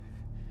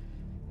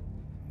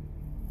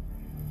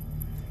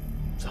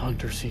It's a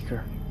hunter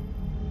seeker.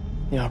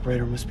 The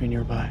operator must be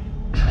nearby.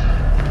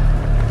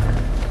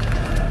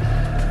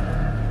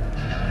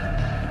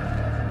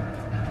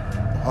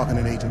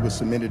 Harkonnen agent was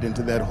cemented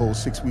into that hole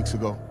 6 weeks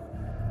ago.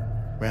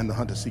 Ran the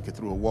hunter seeker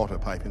through a water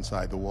pipe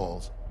inside the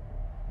walls.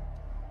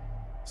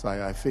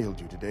 Sire, I failed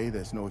you today.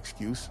 There's no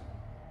excuse.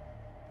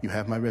 You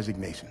have my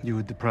resignation. You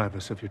would deprive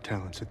us of your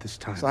talents at this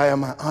time. Sire,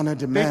 my honor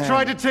demands... They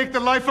tried to take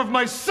the life of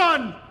my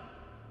son!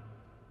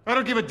 I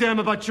don't give a damn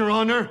about your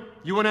honor.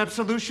 You want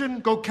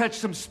absolution? Go catch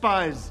some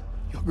spies.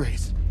 Your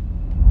Grace.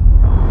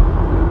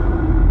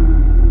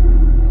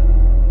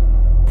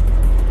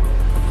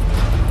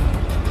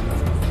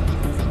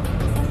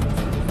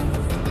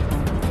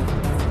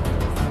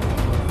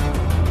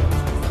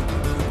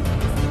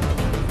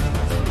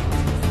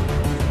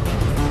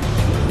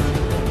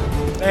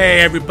 Hey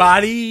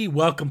everybody,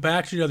 welcome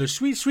back to another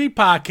Sweet Sweet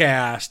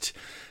podcast.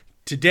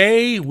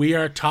 Today we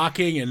are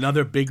talking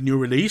another big new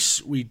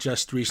release. We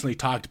just recently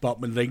talked about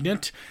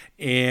Malignant,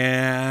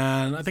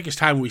 and I think it's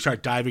time we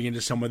start diving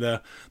into some of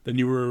the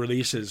newer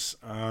releases.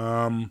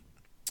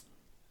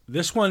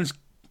 This one's,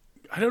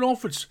 I don't know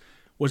if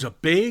was a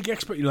big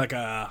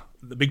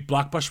the big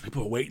blockbuster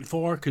people were waiting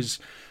for, because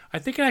I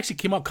think it actually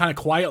came up kind of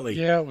quietly.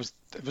 Yeah, it was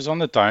on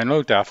the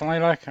download,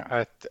 definitely.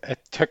 It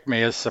took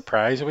me as a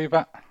surprise a wee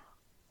bit.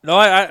 No,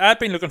 I'd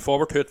been looking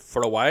forward to it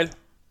for a while,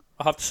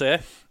 I have to say.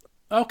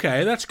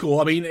 Okay, that's cool.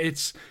 I mean,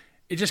 it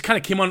just kind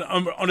of came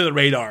under the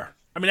radar.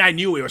 I mean, I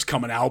knew it was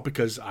coming out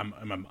because I'm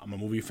a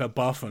movie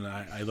buff, and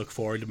I look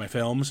forward to my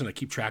films, and I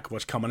keep track of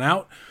what's coming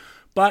out.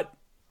 But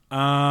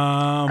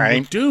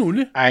with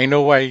Dune, I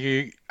know why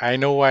you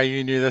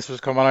knew this was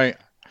coming out.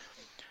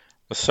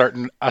 A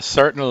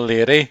certain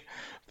lady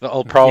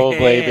that'll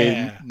probably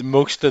be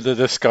most of the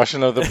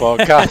discussion of the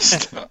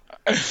podcast.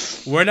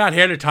 We're not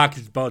here to talk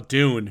about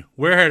Dune.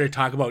 We're here to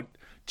talk about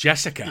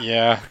Jessica.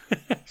 Yeah.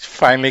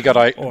 Finally got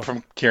out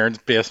from Kieran's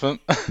basement.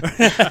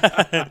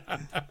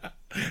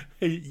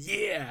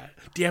 Yeah.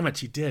 Damn it,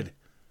 she did.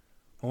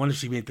 I wonder if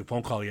she made the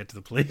phone call yet to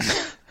the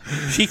police.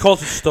 She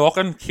calls it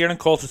stalking. Kieran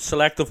calls it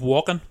selective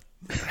walking.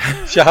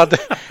 She had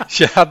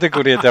to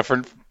go to a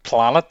different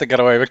planet to get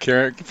away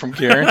from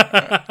Kieran.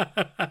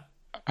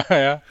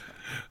 Yeah.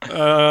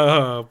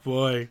 Oh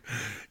boy,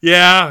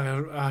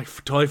 yeah, I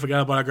totally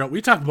forgot about our girl. We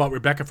talked about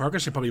Rebecca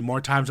Ferguson probably more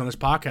times on this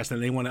podcast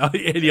than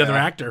any other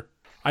actor.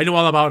 I know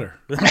all about her.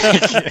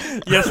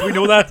 Yes, we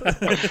know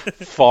that.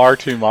 Far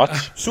too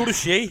much. So does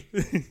she.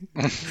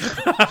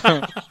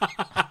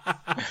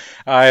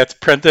 It's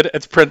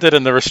printed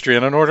in the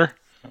restraining order.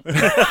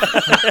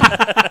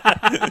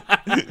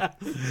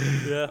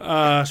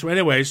 Yeah. So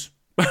anyways,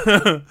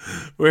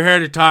 we're here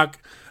to talk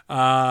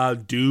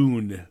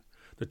Dune,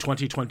 the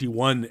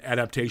 2021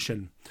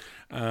 adaptation.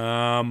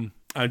 Joined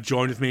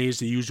with me is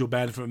the usual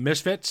band from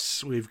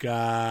Misfits. We've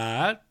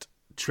got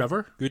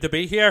Trevor. Good to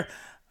be here.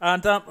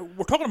 And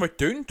we're talking about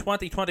Dune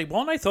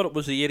 2021. I thought it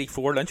was the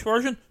 84 Lynch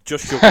version.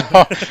 Just joking.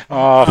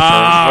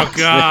 Oh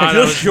God.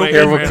 Just joking.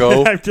 Here we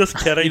go. I'm just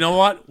kidding. You know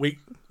what? We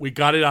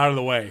got it out of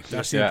the way.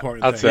 That's the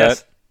important that's thing.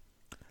 It.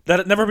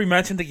 Let it never be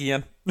mentioned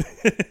again.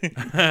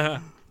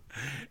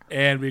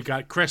 And we've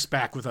got Chris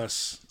back with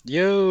us.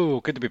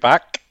 Yo, good to be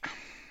back.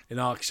 And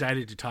all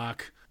excited to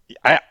talk.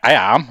 I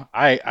am.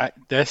 I'll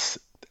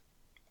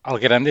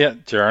get into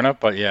it during it,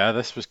 but yeah,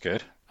 this was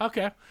good.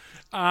 Okay.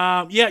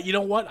 Yeah, you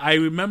know what? I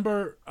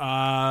remember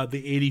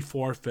the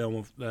 84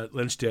 film that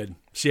Lynch did.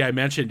 See, I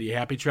mentioned. Are you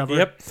happy, Trevor?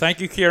 Yep. Thank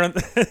you, Kieran.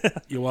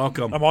 You're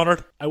welcome. I'm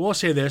honored. I will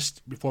say this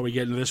before we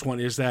get into this one,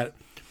 is that,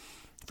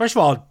 first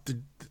of all,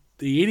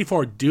 the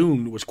 84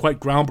 Dune was quite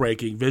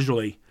groundbreaking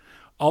visually.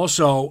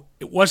 Also,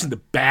 it wasn't the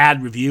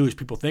bad reviews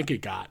people think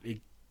it got. It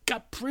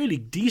got pretty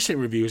decent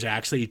reviews,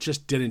 actually. It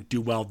just didn't do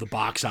well at the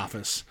box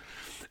office.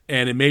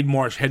 And it made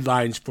more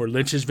headlines for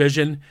Lynch's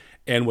vision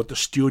and what the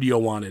studio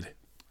wanted.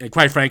 And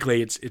quite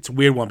frankly, it's a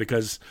weird one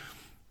because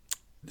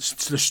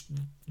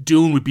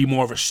Dune would be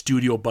more of a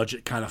studio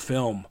budget kind of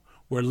film,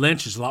 where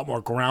Lynch is a lot more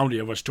grounded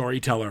of a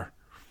storyteller.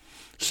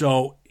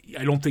 So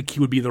I don't think he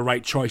would be the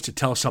right choice to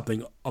tell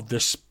something of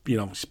this,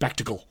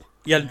 spectacle.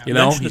 Yeah,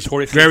 he's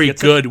very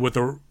good with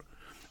the.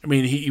 I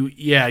mean,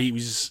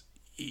 he's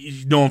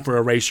known for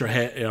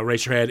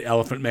Eraserhead,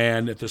 Elephant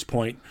Man at this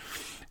point,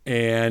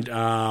 and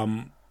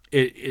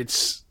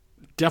it's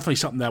definitely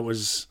something that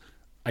was,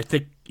 I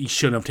think, he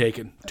shouldn't have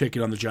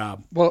taken on the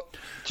job. Well,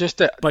 just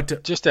to add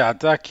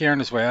to that, Kieran,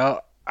 as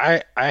well,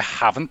 I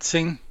haven't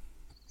seen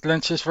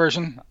Lynch's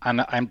version,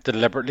 and I'm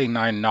deliberately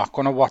now not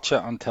going to watch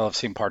it until I've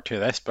seen part 2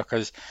 of this,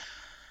 because,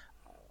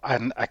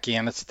 and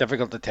again, it's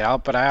difficult to tell,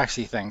 but I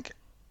actually think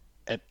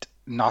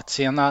not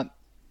seeing that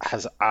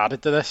has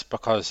added to this,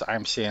 because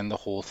I'm seeing the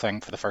whole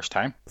thing for the first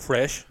time.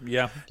 Fresh,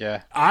 yeah.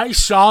 Yeah. I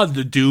saw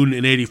the Dune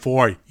in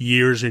 84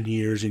 years and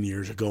years and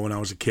years ago when I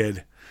was a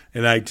kid,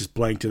 and I just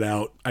blanked it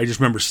out. I just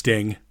remember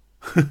Sting.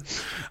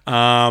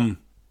 So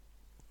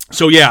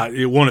yeah,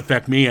 it won't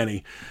affect me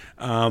any.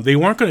 They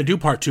weren't going to do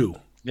part 2.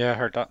 Yeah, I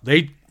heard that.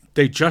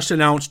 They just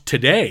announced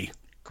today.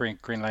 Green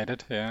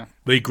lighted, yeah.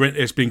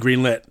 It's been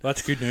greenlit.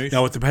 That's good news.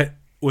 Now with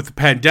the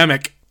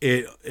pandemic,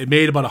 It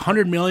made about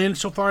 $100 million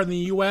so far in the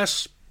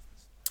U.S.,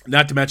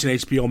 not to mention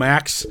HBO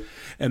Max,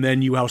 and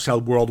then you also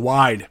have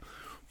worldwide.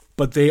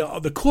 But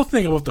the cool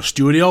thing about the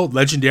studio,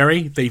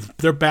 Legendary,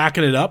 they're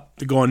backing it up.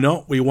 They're going,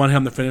 no, we want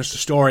him to finish the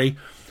story,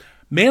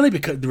 mainly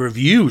because the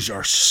reviews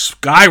are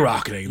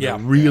skyrocketing. Yeah.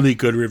 They're really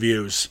good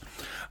reviews.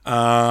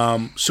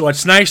 So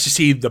it's nice to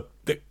see the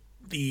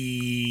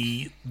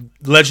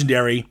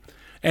Legendary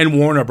and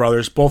Warner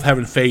Brothers both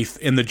having faith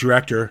in the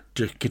director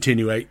to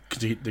continue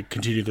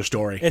the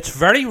story. It's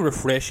very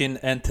refreshing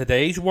in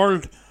today's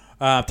world,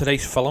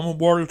 today's film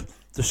world,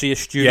 to see a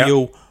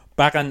studio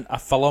back in a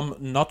film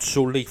not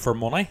solely for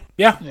money,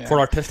 for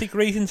artistic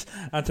reasons.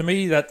 And to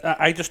me, that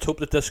I just hope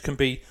that this can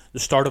be the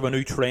start of a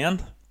new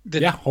trend.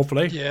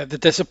 Hopefully. Yeah, the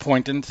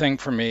disappointing thing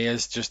for me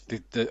is just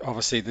the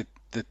obviously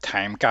the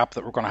time gap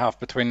that we're going to have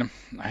between them.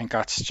 I think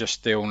that's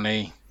just the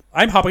only.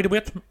 I'm happy to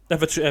wait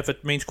if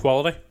it means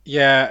quality.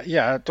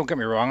 Yeah. Don't get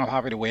me wrong. I'm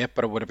happy to wait,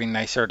 but it would have been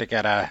nicer to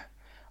get a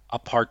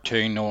part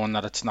 2, knowing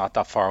that it's not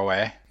that far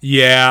away.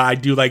 Yeah, I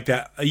do like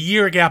that. A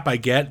year gap, I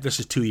get. This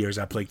is 2 years.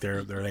 I think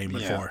they're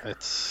aiming for.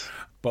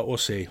 But we'll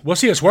see. We'll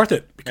see. It's worth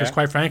it because,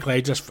 quite frankly,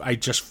 I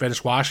just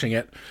finished watching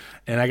it,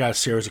 and I got a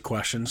series of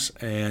questions.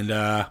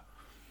 And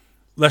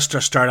let's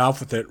just start off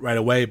with it right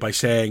away by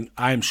saying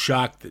I'm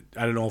shocked that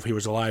I don't know if he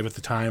was alive at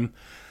the time,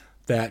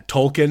 that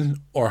Tolkien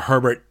or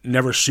Herbert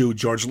never sued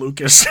George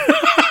Lucas.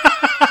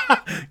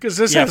 Because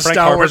this has Frank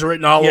Star Wars Herbert.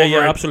 written all over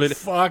it. Absolutely.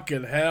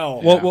 Fucking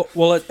hell.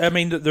 Well. I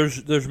mean,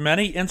 there's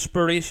many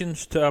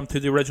inspirations to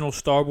the original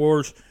Star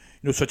Wars,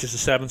 such as the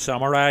Seven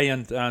Samurai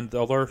and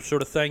other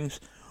sort of things.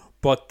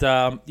 But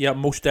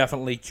most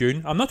definitely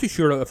Dune. I'm not too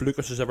sure if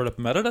Lucas has ever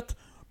admitted it,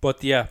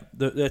 but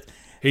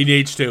he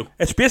needs to.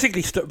 It's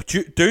basically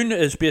Dune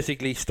is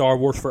basically Star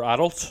Wars for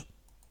adults.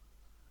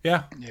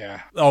 Yeah.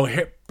 Yeah. Oh,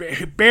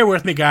 bear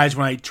with me, guys,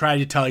 when I try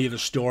to tell you the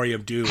story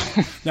of Dune.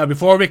 Now,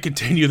 before we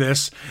continue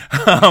this,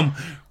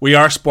 we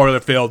are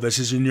spoiler-filled. This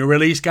is a new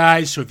release,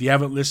 guys, so if you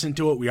haven't listened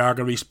to it, we are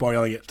going to be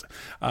spoiling it.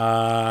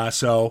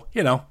 So,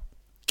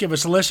 give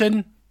us a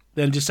listen,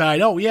 then decide,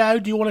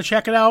 do you want to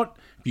check it out?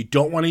 If you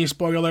don't want any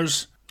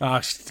spoilers,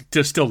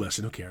 still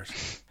listen. Who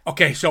cares?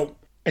 Okay, so...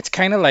 It's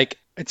kind of like...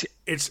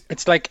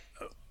 It's like...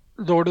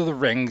 Lord of the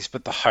Rings,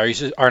 but the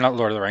houses, or not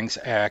Lord of the Rings,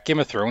 Game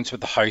of Thrones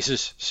with the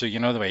houses. So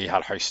the way you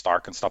had House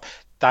Stark and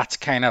stuff. That's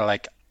kind of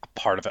like a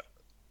part of it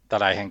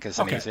that I think is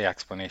an easy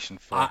explanation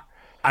for.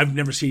 I've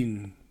never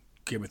seen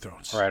Game of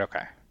Thrones. Right.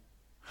 Okay.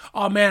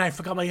 Oh man, I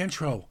forgot my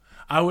intro.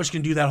 I was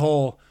going to do that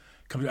whole.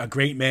 A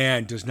great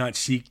man does not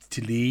seek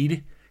to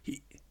lead.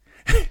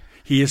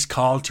 He is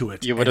called to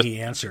it, and he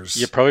answers.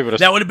 You probably would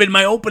have. That would have been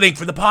my opening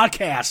for the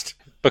podcast.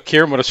 But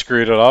Kieran would have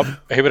screwed it up.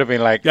 He would have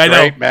been like,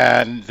 "Great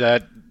man,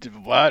 that."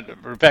 What?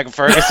 Rebecca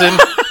Ferguson?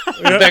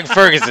 Rebecca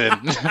Ferguson.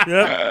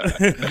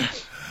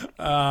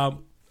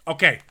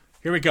 Okay,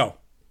 here we go.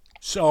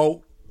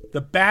 So,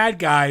 the bad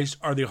guys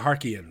are the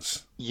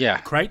Harkians.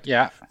 Yeah. Right?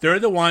 Yeah. They're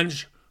the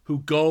ones who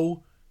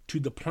go to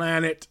the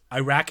planet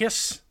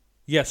Arrakis.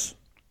 Yes.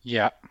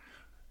 Yeah.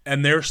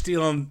 And they're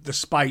stealing the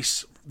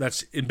spice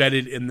that's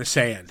embedded in the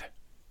sand.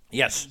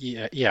 Yes.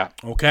 Yeah.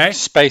 Okay?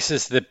 Space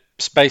is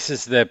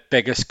the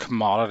biggest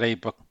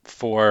commodity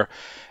for...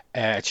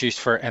 it's used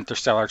for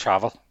interstellar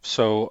travel,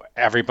 so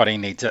everybody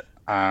needs it,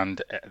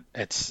 and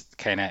it's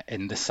kind of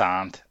in the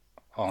sand.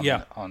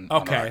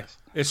 Okay,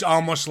 it's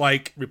almost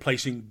like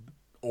replacing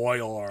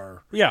oil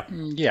or yeah.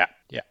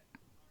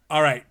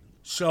 All right,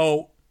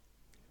 so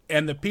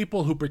and the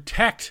people who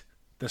protect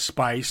the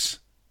spice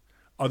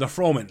are the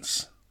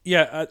Fromans.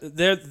 Yeah,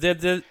 they're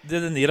the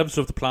natives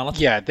of the planet.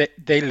 Yeah,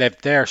 they live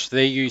there, so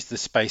they use the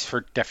spice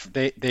for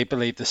different. They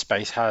believe the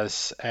spice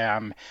has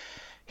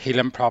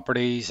healing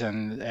properties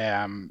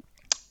and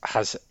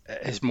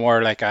is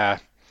more like a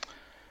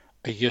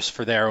use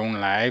for their own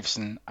lives,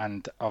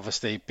 and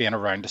obviously being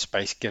around the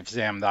spice gives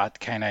them that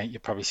kind of, you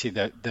probably see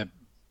the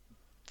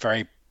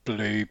very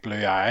blue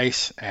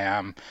eyes.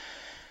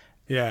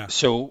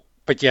 So,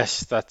 but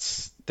yes,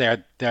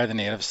 they're the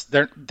natives.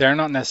 They're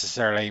not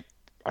necessarily.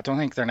 I don't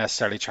think they're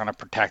necessarily trying to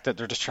protect it.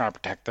 They're just trying to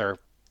protect their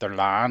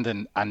land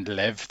and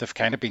live. They've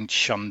kind of been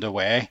shunned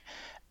away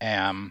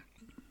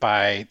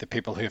by the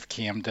people who have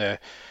came to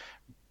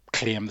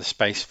claim the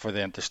space for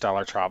the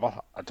interstellar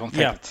travel. I don't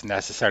think it's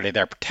necessarily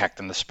they're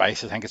protecting the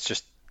space. I think it's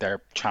just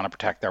they're trying to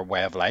protect their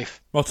way of life.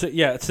 Well,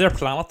 it's their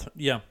planet.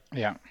 Yeah.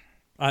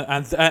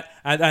 And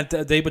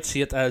they would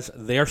see it as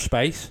their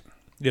space,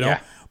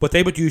 but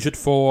they would use it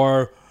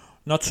for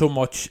not so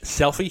much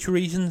selfish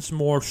reasons,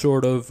 more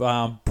sort of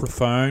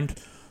profound,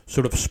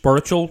 sort of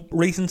spiritual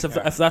reasons,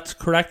 if that's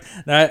correct.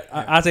 Now,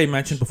 as I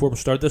mentioned before we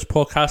started this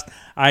podcast,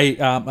 I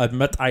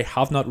admit I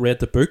have not read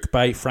the book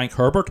by Frank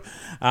Herbert.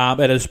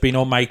 It has been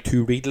on my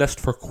to-read list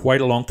for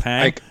quite a long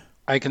time.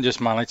 I can just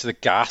manage the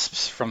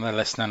gasps from the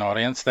listening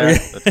audience there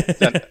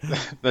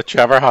that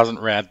Trevor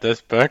hasn't read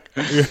this book.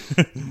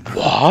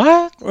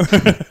 What?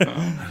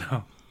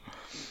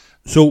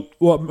 So,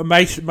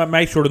 my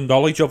sort of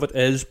knowledge of it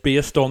is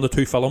based on the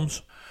two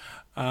films.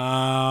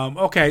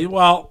 Okay,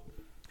 well,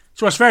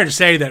 So it's fair to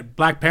say that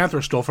Black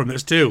Panther stole from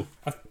this too.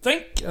 I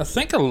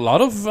think a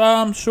lot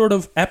of sort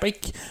of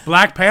epic.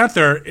 Black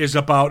Panther is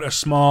about a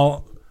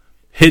small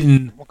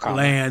hidden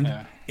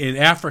land in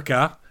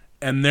Africa,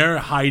 and they're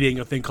hiding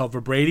a thing called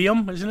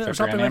vibranium, isn't it, or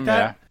something like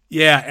that?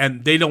 Yeah,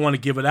 and they don't want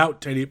to give it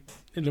out to any.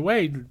 In a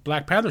way,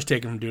 Black Panther's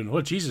taken from Dune.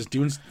 Oh, Jesus,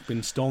 Dune's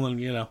been stolen,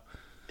 you know.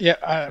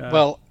 Yeah,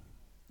 well...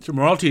 So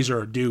royalties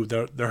are due.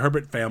 The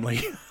Herbert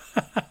family.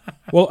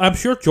 Well, I'm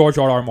sure George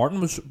R.R.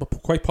 Martin was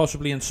quite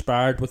possibly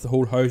inspired with the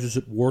whole Houses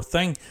at War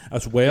thing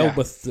as well,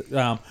 with,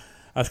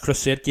 as Chris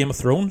said, Game of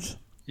Thrones.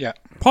 Yeah.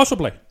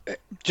 Possibly.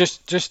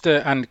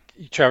 And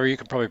Trevor, you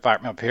could probably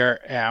back me up here.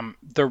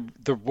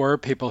 There were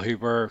people who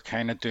were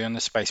kind of doing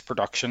the space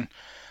production,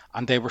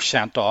 and they were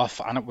sent off,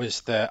 and it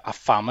was a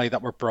family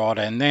that were brought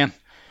in then.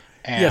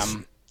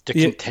 To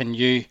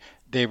continue.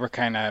 They were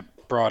kind of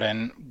brought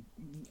in,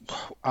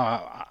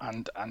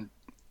 and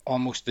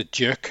almost the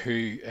Duke,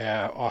 who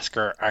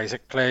Oscar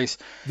Isaac plays.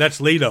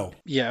 That's Leto.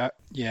 Yeah.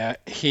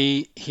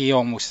 He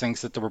almost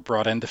thinks that they were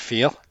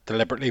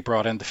deliberately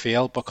brought in to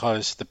fail,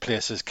 because the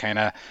place is kind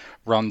of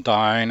run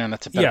down and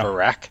it's a bit of a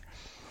wreck.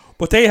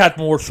 But they had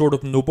more sort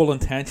of noble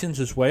intentions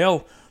as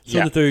well.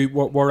 So to do,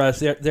 whereas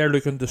they're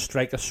looking to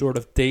strike a sort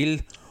of deal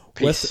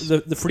with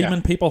the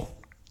Freeman people.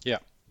 Yeah.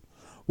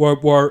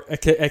 Where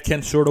it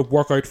can sort of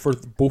work out for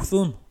both of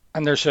them.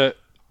 And there's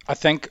I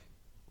think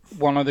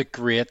one of the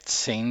great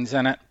scenes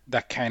in it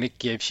that kind of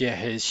gives you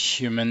his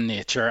human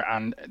nature,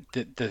 and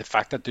the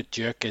fact that the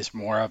Duke is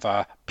more of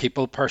a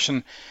people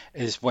person,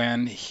 is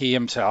when he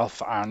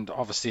himself and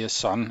obviously his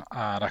son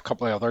and a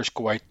couple of others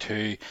go out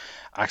to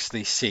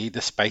actually see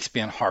the spice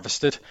being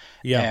harvested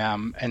in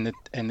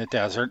the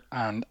desert,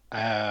 and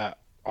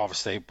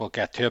obviously we'll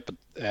get to it,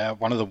 but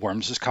one of the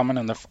worms is coming,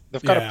 and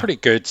they've got a pretty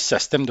good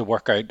system to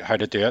work out how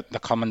to do it. They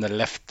come and they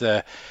lift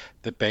the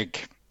big,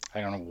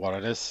 I don't know what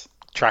it is,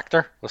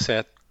 tractor, we'll say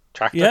it,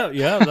 tractor.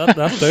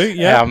 That do,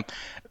 yeah.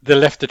 They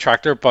lift the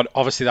tractor, but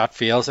obviously that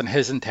fails, and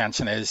his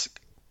intention is,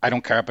 I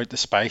don't care about the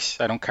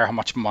spice, I don't care how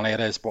much money it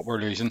is, what we're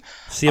losing,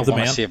 I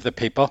want to save the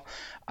people.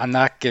 And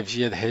that gives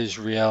you his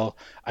real,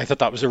 I thought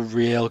that was a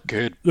real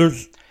good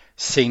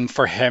scene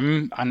for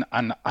him,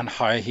 and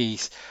how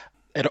he's,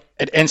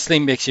 it instantly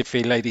makes you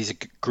feel like he's a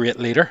great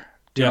leader,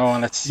 you know,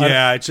 and it's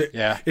a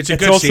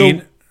good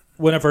scene.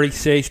 Whenever he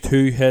says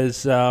to his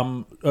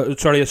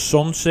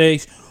son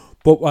says,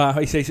 but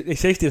he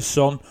says to his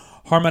son,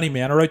 how many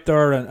men are out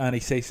there? And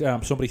he says,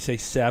 somebody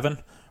says 7.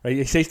 Right?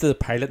 He says to the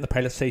pilot, and the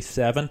pilot says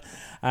 7.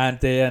 And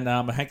then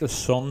I think the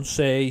son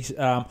says,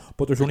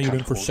 but there's only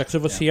room for 6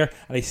 of us here.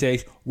 And he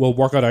says, we'll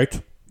work it out.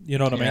 You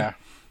know what I mean?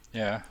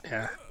 Yeah.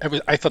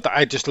 I thought that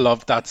I just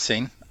loved that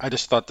scene. I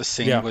just thought the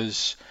scene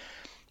was,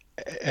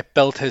 it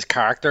built his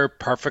character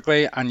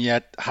perfectly, and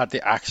yet had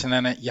the action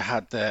in it. You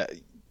had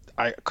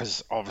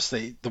because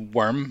obviously the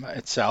worm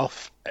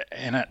itself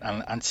in it,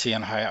 and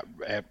seeing how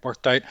it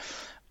worked out.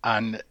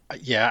 And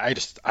I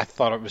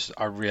thought it was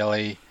a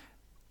really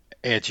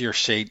edge of your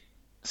seat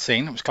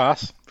scene. It was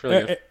class.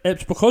 Really good.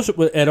 It's because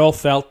it all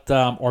felt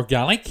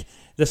organic.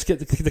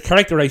 The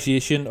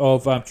characterization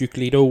of Duke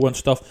Leto and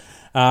stuff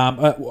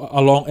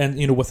along,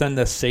 and within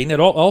this scene, it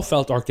all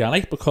felt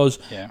organic, because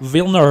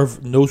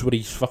Villeneuve knows what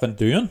he's fucking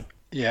doing.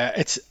 Yeah,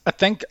 I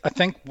think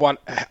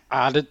what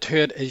added to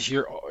it is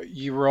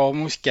you were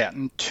almost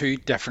getting two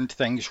different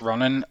things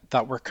running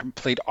that were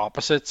complete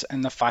opposites,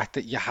 in the fact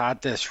that you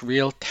had this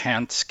real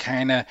tense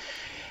kind of,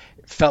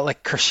 felt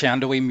like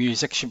crescendo-y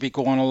music should be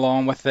going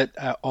along with it,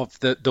 of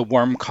the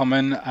worm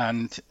coming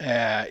and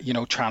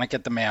trying to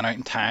get the men out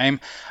in time,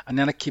 and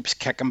then it keeps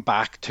kicking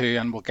back to,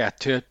 and we'll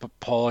get to it, but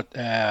Paul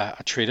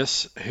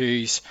Atreides,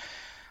 who's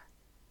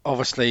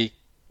obviously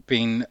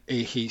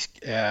he's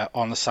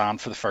on the sand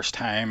for the first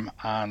time,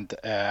 and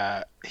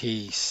the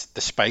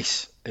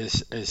space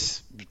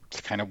is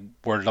kind of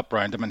whirled up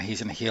around him, and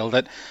he's inhaled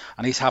it,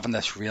 and he's having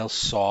this real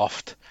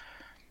soft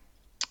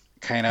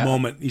kind of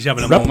moment. He's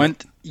having a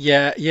moment.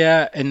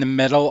 Yeah, in the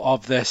middle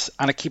of this,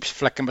 and it keeps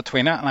flicking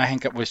between it, and I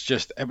think it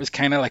was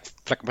kind of like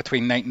flicking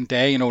between night and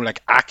day,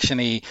 like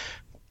actiony,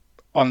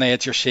 on the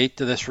edge of your seat,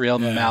 to this real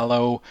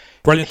mellow,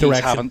 brilliant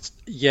direction.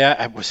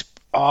 It was.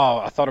 Oh,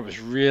 I thought it was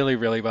really,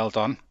 really well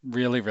done.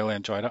 Really, really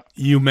enjoyed it.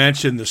 You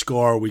mentioned the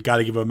score. We got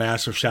to give a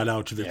massive shout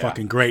out to the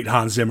fucking great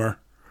Hans Zimmer.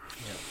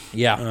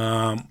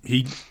 Yeah.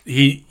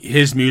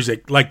 His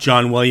music, like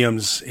John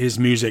Williams, his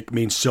music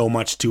means so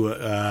much to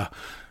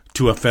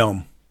a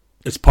film.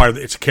 It's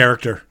it's a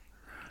character.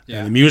 Yeah.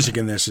 And the music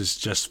in this is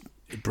just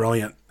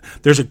brilliant.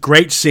 There's a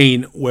great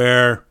scene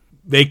where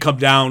they come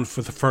down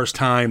for the first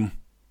time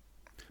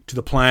to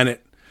the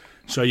planet.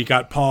 So you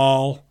got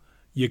Paul.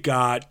 You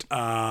got,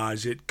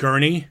 is it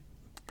Gurney?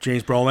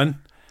 James Brolin?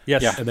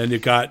 Yes. Yeah. And then you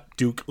got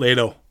Duke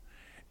Leto.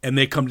 And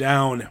they come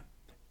down,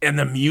 and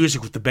the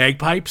music with the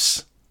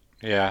bagpipes.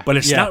 Yeah. But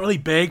it's not really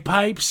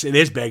bagpipes. It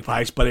is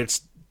bagpipes, but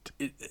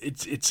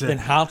it's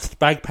enhanced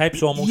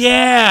bagpipes almost.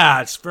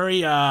 Yeah, it's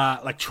very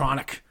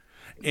electronic.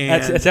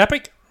 And it's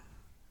epic.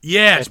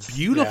 Yeah, it's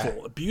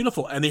beautiful.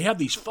 Beautiful. And they have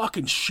these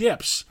fucking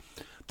ships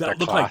that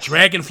look like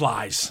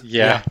dragonflies.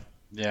 Yeah.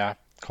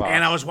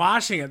 And I was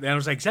watching it, and I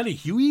was like, "Is that a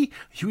Huey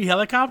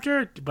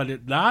helicopter?" But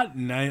it not.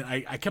 And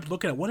I kept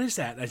looking at, what is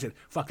that? And I said,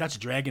 "Fuck, that's a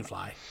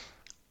dragonfly."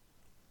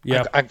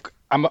 Yeah,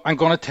 I'm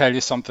going to tell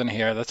you something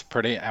here that's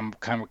pretty. I'm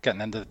kind of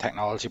getting into the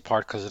technology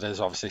part because it is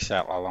obviously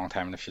set a long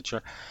time in the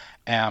future.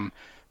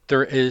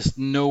 There is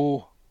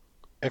no,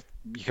 if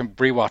you can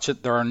rewatch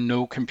it, there are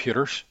no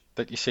computers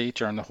that you see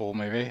during the whole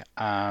movie,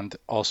 and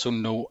also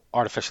no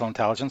artificial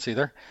intelligence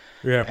either.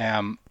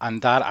 Yeah.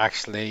 And that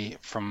actually,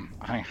 I'm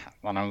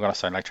going to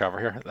sound like Trevor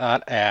here,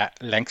 that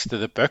links to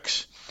the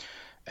books,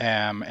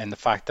 in the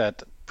fact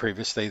that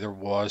previously there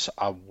was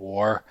a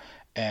war,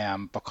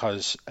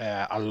 because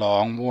a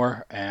long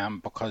war,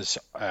 because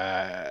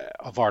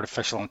of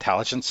artificial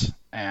intelligence.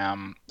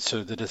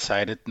 So they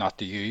decided not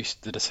to use.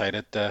 They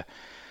decided to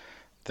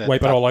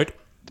wipe it all out.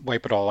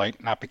 Wipe it all out,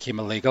 and that became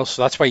illegal.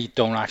 So that's why you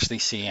don't actually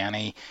see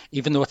any,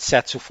 even though it's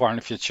set so far in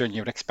the future, and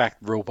you would expect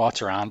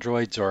robots or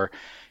androids or,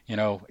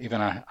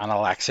 even an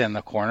Alexa in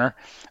the corner.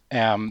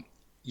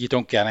 You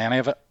don't get any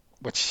of it,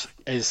 which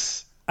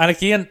is, and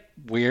again,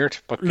 weird.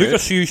 But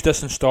Lucas used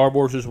this in Star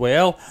Wars as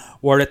well,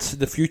 where it's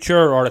the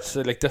future or it's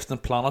like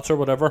distant planets or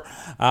whatever.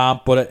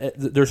 But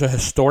there's a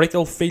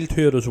historical feel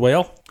to it as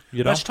well.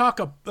 Let's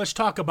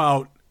talk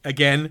about,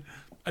 again,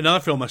 another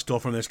film I stole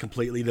from this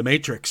completely, The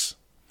Matrix.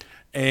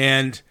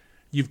 And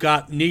you've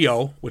got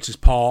Neo, which is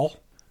Paul,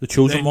 the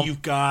chosen one.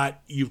 You've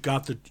got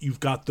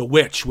the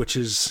witch, which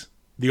is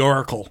the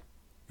Oracle.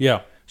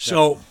 Yeah.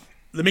 So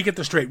let me get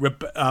this straight.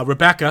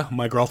 Rebecca,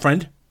 my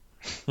girlfriend,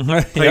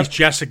 plays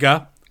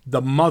Jessica,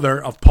 the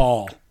mother of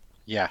Paul.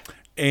 Yeah.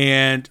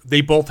 And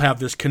they both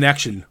have this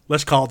connection.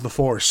 Let's call it the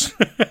Force.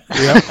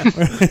 Yeah.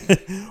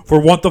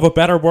 For want of a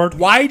better word.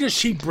 Why does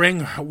she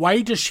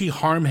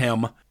harm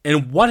him?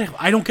 And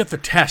I don't get the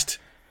test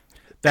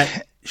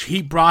that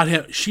she brought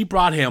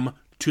him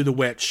to the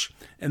witch,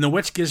 and the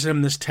witch gives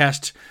him this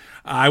test.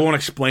 I won't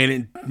explain it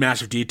in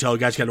massive detail. You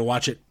guys got to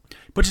watch it.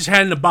 Puts his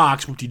head in the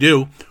box, what you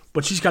do,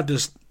 but she's got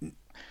this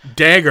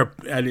dagger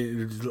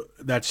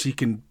that she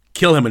can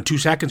kill him in 2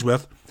 seconds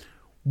with.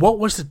 What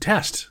was the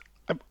test?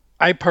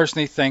 I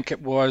personally think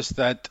it was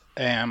that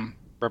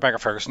Rebecca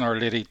Ferguson, or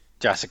Lady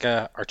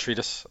Jessica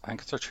Artretis, I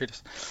think it's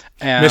Artretis.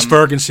 Miss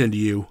Ferguson to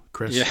you,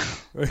 Chris. Yeah.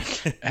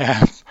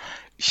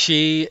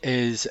 She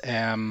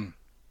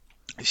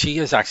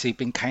has actually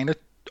been kind of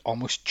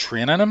almost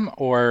training him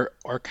or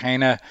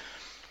kind of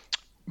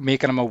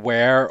making him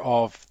aware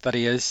of that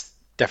he is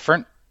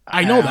different.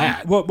 I know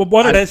that. Well,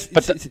 what it is...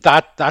 But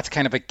that's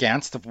kind of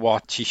against of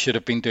what she should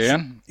have been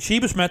doing. She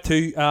was meant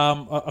to,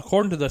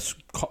 according to this,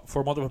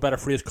 for want of a better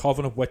phrase,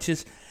 Coven of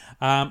Witches,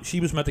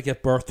 she was meant to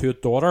give birth to a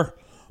daughter,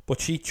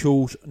 but she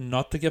chose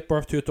not to give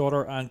birth to a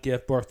daughter and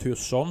gave birth to a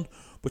son.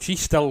 But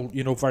she's still,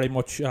 very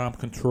much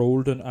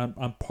controlled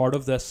and part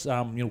of this,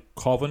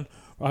 coven.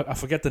 I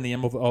forget the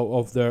name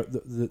of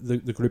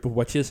the group of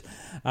witches,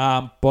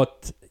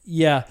 but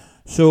yeah.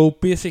 So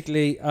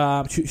basically,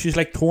 she's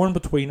like torn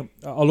between.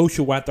 Although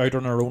she went out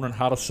on her own and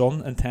had a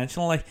son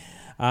intentionally,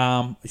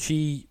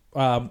 she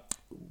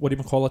what do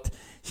you call it?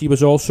 She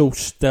was also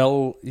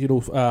still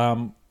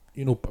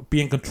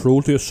being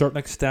controlled to a certain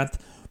extent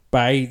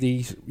by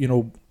these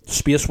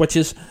space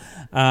witches.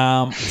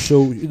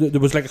 So there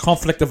was like a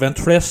conflict of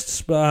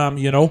interests.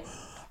 However,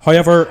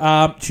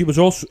 she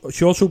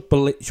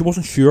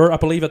wasn't sure, I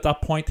believe, at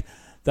that point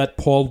that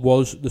Paul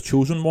was the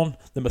chosen one,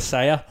 the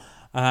Messiah,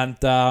 and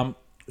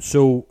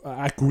so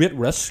at great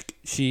risk,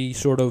 she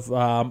sort of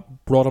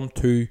brought him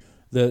to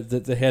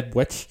the head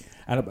witch,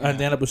 and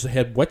then it was the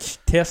head witch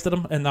tested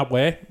him in that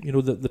way,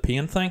 the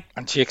pain thing.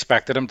 And she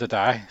expected him to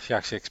die. She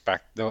actually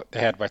the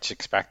head witch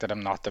expected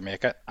him not to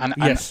make it. And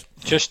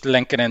just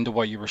linking into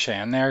what you were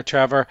saying there,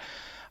 Trevor,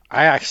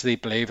 I actually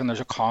believe, and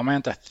there's a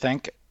comment, I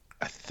think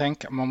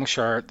I'm almost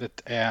sure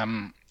that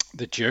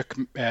the Duke,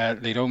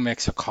 Leto,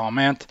 makes a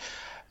comment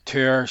to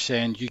her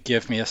saying, "You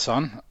give me a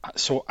son."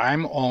 So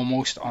I'm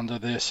almost under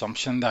the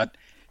assumption that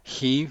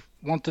he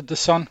wanted the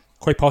son.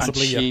 Quite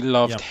possibly, and she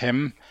loved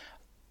him.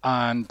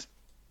 And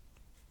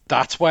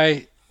that's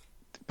why,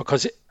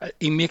 because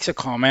he makes a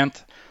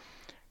comment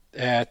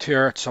to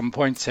her at some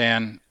point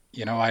saying,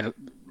 I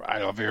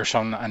love your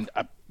son, and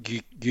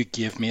you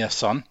give me a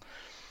son.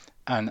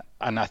 And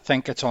I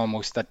think it's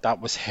almost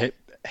that was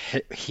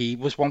he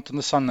was wanting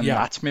the son, and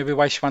that's maybe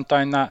why she went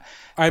down that.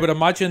 I would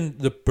imagine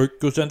the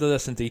book goes into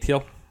this in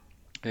detail.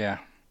 Yeah.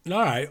 All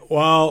right.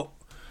 Well,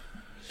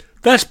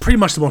 that's pretty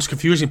much the most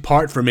confusing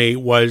part for me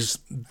was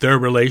their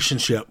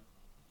relationship.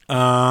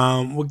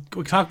 We'll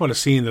talk about a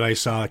scene that I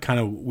saw that kind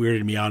of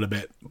weirded me out a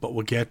bit, but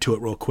we'll get to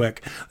it real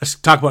quick. Let's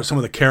talk about some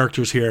of the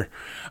characters here.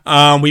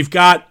 We've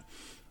got.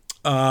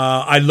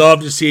 I love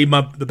to see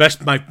my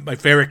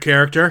favorite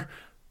character.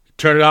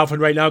 Turn it off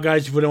right now,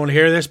 guys, if you don't want to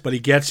hear this, but he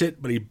gets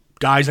it, but he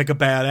dies like a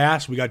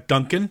badass. We got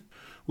Duncan,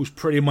 who's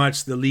pretty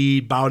much the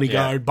lead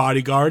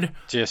bodyguard.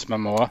 Jason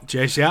Momoa.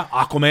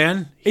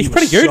 Aquaman. He's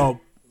pretty good.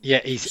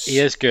 He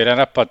is good in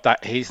it,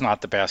 but he's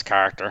not the best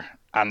character.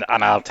 And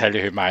I'll tell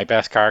you who my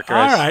best character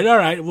is. All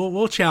right.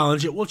 We'll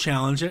challenge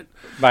it.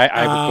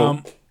 I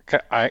would go.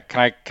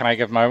 Can I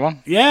give my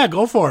one? Yeah,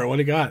 go for it. What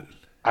do you got?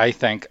 I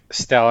think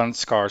Stellan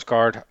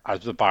Skarsgård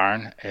as the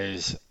Baron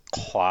is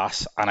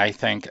class, and I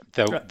think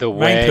the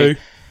way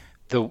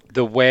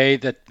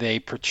that they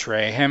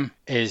portray him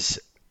is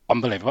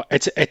unbelievable.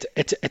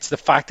 It's the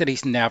fact that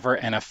he's never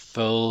in a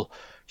full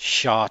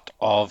shot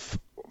of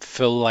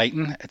full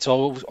lighting. It's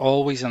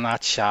always in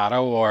that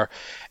shadow, or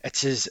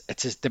it's his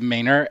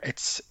demeanor.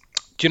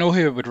 Do you know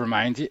who it would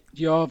remind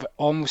you of?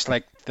 Almost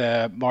like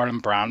the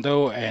Marlon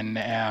Brando in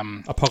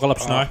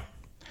Apocalypse Now.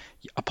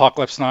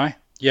 Apocalypse Now.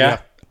 Yeah.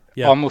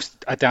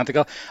 Almost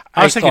identical.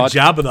 I was thinking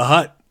Jabba the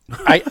Hutt.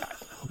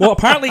 Well,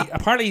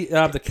 apparently,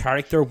 the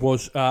character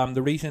was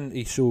the reason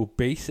he's so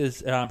obese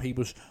is he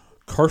was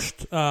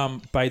cursed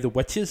by the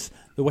witches.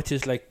 The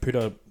witches put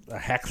a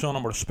hex on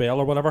him or a spell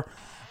or whatever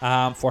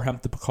for him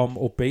to become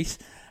obese.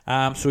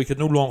 So he could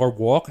no longer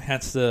walk.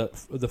 Hence the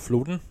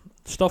floating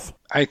stuff.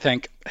 I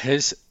think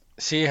his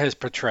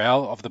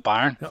portrayal of the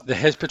Baron.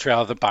 His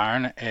portrayal of the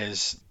Baron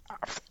is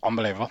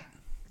unbelievable.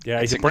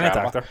 Yeah, he's a brilliant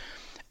actor.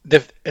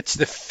 It's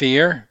the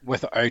fear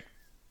without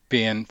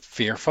being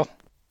fearful,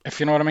 if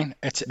you know what I mean.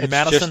 It's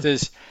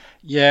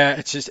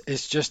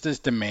just his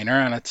demeanor,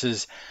 and it's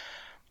his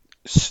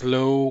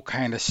slow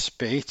kind of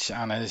speech,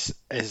 and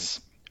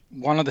is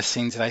one of the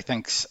scenes that I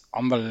think's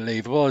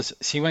unbelievable is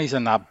see when he's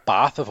in that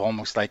bath of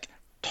almost like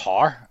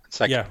tar.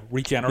 It's like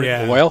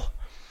regenerating oil.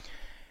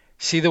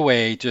 See the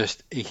way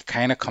he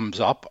kind of comes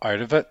up out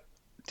of it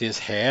to his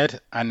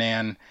head, and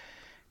then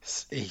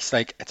he's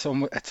like I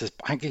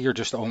think you're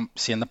just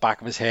seeing the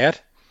back of his head,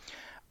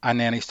 and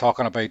then he's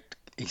talking about,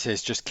 he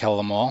says just kill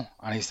them all,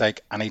 and he's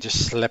like, and he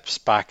just slips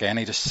back in,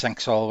 he just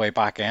sinks all the way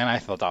back in. I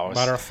thought that was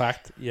matter of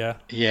fact. Yeah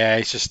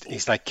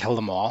he's like kill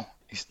them all.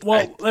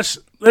 Let's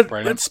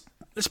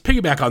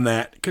piggyback on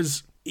that,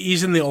 because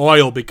he's in the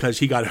oil because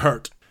he got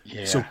hurt.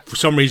 So for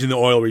some reason the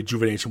oil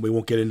rejuvenates him. We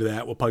won't get into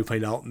that. We'll probably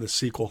find out in the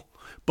sequel.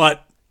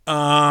 But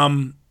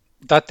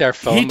that their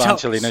film,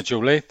 Angelina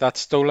Jolie, that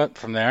stole it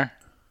from there.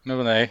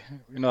 No,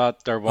 that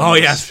their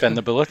one spin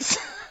the bullets.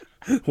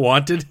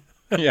 Wanted.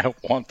 Yeah,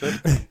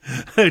 Wanted.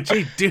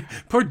 Gee,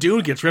 poor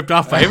Dune gets ripped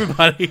off by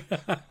everybody.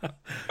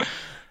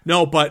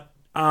 No, but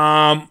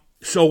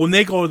so when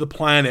they go to the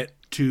planet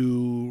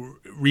to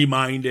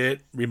remind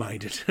it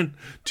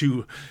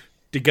to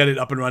get it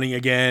up and running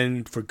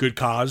again for good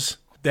cause,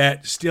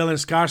 that Stellan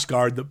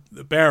Skarsgård,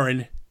 the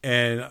Baron,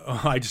 and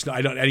I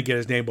didn't get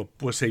his name, but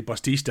we'll say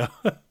Bautista.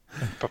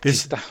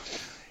 The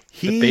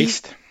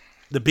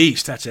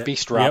Beast, that's it.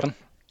 Beast Robin. Yep.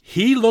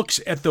 He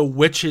looks at the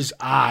witch's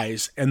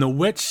eyes, and the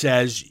witch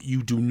says,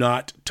 "You do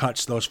not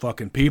touch those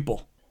fucking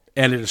people."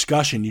 And a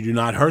discussion, you do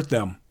not hurt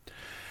them.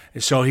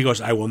 And so he goes,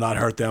 "I will not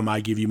hurt them.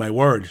 I give you my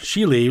word."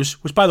 She leaves,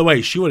 which, by the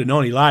way, she would have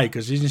known he lied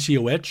because isn't she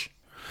a witch?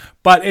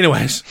 But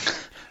anyways,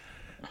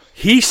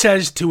 he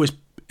says to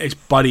his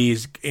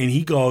buddies, and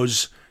he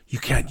goes, You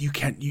can't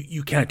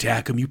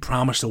attack him. You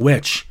promised the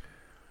witch."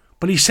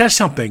 But he says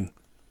something.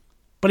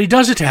 But he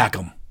does attack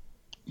him.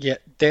 Yeah,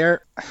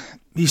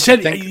 he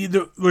said,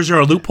 was there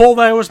a loophole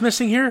that I was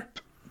missing here?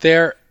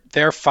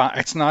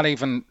 It's not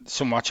even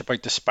so much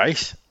about the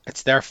spice.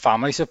 It's their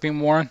families have been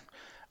warned.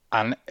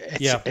 And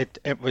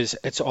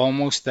it's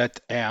almost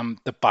that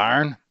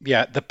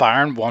the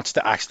Baron wants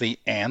to actually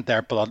end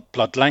their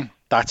bloodline.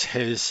 That's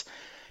his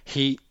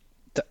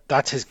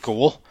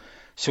goal.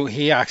 So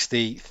he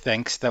actually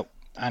thinks that,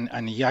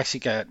 and he actually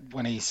get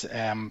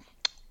when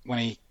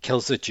he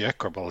kills the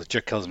Duke, or the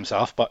Duke kills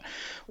himself, but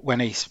when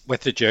he's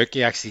with the Duke,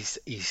 he's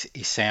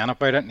saying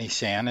about it, and he's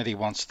saying that he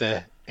wants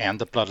to end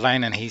the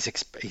bloodline, and he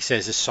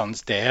says his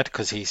son's dead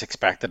because he's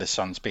expected his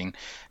son's been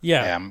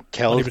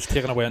killed. When he was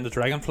taken away in the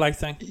dragonfly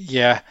thing.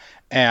 Yeah.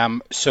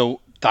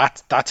 So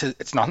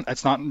it's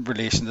not in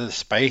relation to the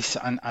spice,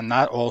 and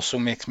that also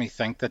makes me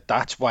think that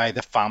that's why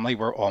the family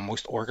were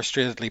almost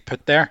orchestratedly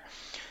put there,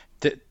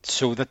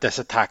 so that this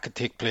attack could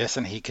take place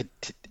and he could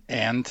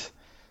end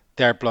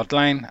their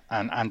bloodline,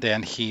 and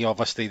then he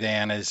obviously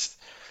then is,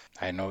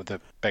 the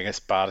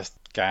biggest, baddest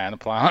guy on the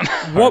planet.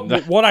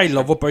 What I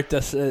love about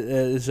this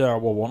is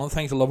one of the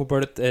things I love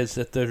about it is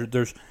that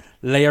there's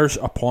layers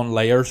upon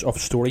layers of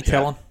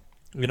storytelling.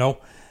 Yeah.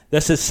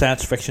 This is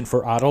science fiction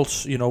for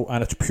adults,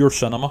 and it's pure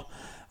cinema,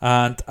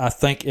 and I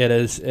think it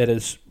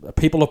is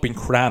people have been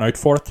crying out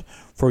for it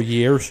for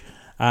years,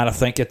 and I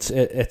think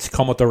it's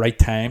come at the right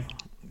time.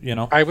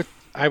 I would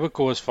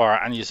go as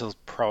far, and you'll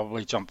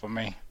probably jump on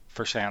me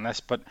for saying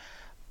this, but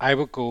I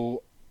would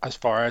go as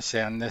far as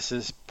saying this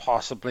has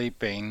possibly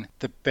been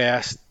the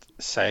best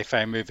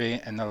sci-fi movie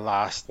in the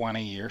last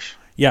 20 years.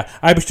 Yeah,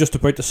 I was just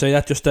about to say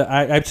that.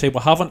 I'd say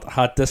we haven't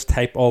had this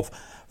type of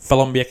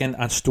filmmaking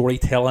and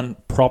storytelling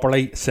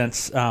properly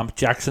since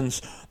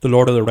Jackson's The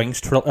Lord of the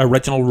Rings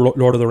original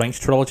Lord of the Rings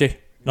trilogy,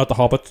 not the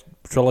Hobbit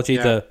trilogy.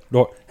 Yeah.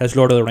 His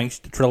Lord of the Rings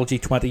trilogy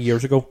 20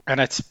 years ago, and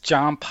it's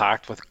jam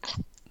packed with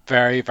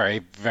very, very,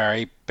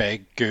 very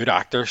big, good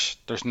actors.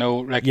 There's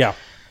no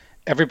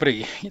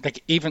everybody,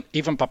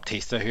 even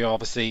Bautista, who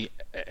obviously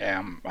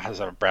has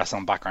a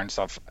wrestling background and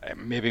stuff,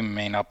 maybe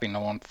may not be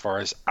known for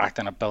his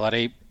acting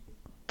ability,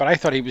 but I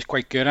thought he was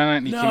quite good in it.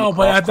 And he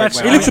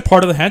he looks a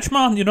part of the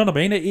henchman. You know what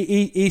I mean?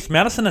 He's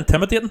menacing,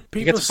 intimidating.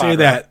 People say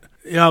that.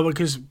 Yeah,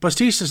 because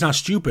Bautista's not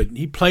stupid.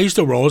 He plays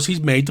the roles he's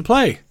made to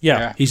play.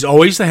 Yeah. He's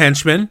always the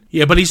henchman.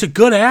 Yeah, but he's a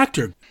good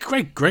actor.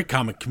 Great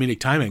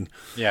comedic timing.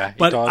 Yeah,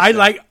 but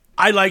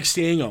I like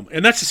seeing him,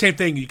 and that's the same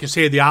thing. You can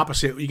say the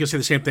opposite. You can say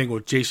the same thing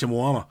with Jason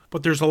Momoa.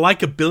 But there's a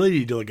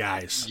likability to the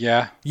guys.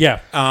 Yeah.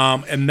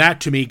 And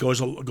that to me goes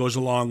a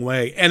long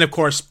way. And of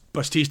course,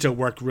 Bautista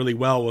worked really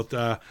well with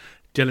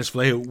Denis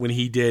Vallejo when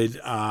he did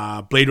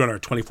Blade Runner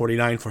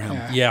 2049 for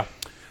him. Yeah.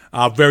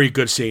 Very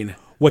good scene.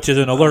 Which is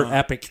another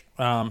epic,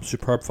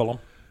 superb film.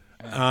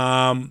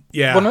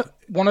 Yeah.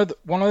 One of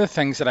the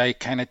things that I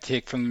kind of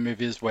take from the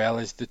movie as well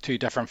is the two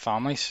different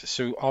families.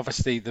 So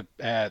obviously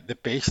the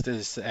Beast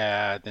is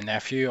the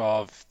nephew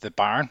of the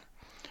Baron.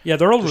 Yeah,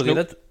 they're all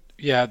related.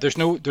 There's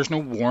no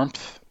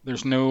warmth.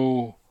 There's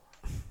no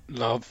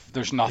love.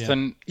 There's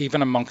nothing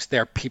even amongst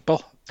their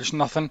people. There's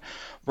nothing.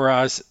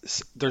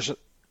 Whereas there's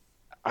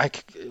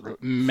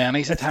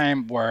many's a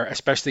time where,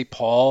 especially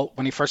Paul,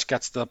 when he first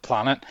gets to the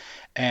planet,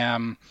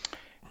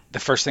 the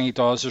first thing he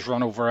does is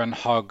run over and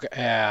hug.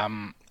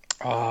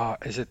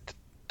 Is it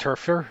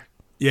Turfer?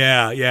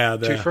 Yeah.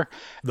 Turfer.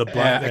 The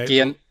black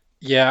again.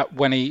 Yeah,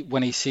 when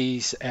he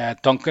sees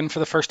Duncan for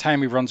the first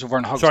time, he runs over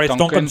and hugs Duncan. Sorry,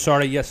 it's Duncan.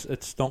 Sorry, yes,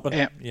 it's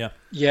Duncan.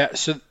 Yeah.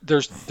 So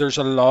there's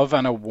a love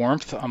and a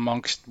warmth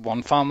amongst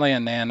one family,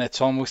 and then it's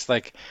almost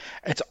like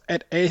it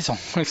is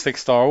almost like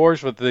Star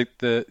Wars with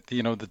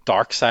the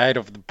dark side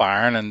of the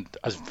Baron, and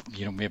as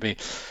maybe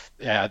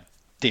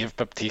Dave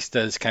Bautista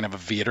is kind of a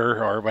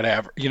Vader or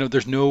whatever.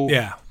 There's no.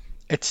 Yeah.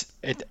 It's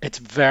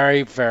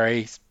very,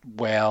 very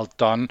well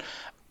done,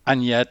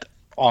 and yet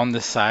on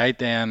the side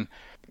then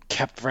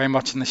kept very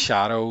much in the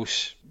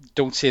shadows.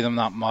 Don't see them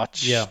that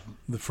much. Yeah,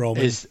 the Froman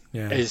is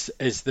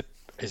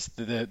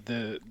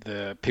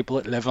the people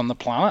that live on the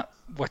planet,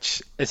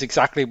 which is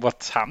exactly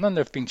what's happening.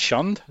 They've been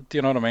shunned. Do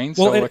you know what I mean?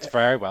 Well, it's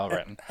very well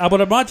written. I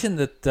would imagine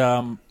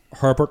that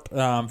Herbert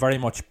very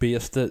much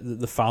based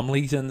the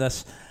families in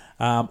this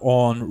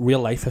on real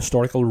life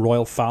historical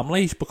royal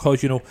families,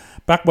 because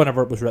back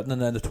whenever it was written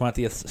in the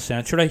 20th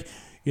century,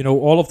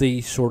 all of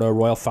these sort of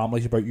royal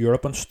families about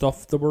Europe and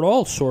stuff, they were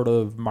all sort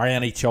of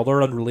marrying each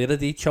other and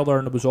related to each other,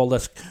 and there was all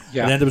this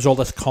and then there was all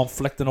this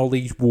conflict and all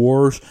these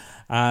wars,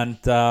 and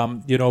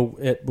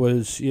it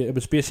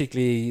was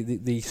basically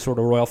these sort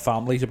of royal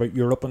families about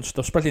Europe and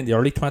stuff, especially in the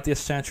early 20th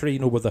century,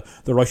 with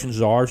the Russian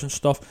Tsars and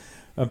stuff.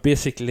 And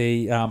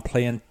basically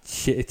playing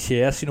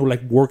chess,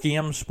 like war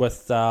games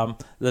with the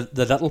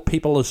little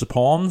people as the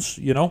pawns,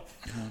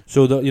 Mm-hmm.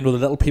 So the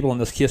little people in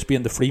this case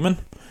being the freemen,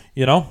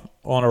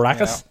 on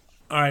Arrakis.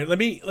 Yeah. All right, let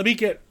me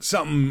get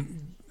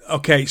something.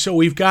 Okay, so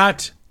we've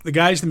got the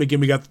guys in the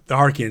beginning. We got the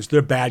Harkins.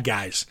 They're bad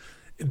guys.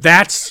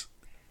 That's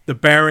the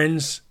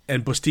Barons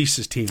and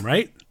Bautista's team,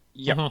 right?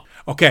 Yep.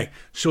 Mm-hmm. Okay,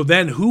 so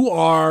then who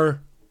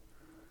are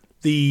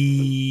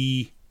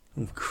the...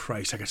 Oh,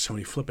 Christ, I got so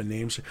many flipping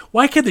names.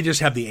 Why can't they just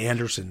have the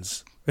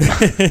Andersons?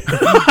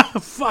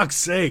 Fuck's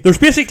sake. There's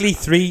basically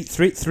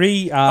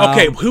three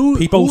okay, who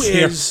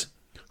is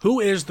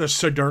the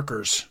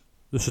Sudurkers?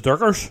 The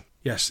Sudurkers?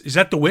 Yes. Is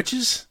that the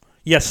witches?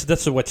 Yes,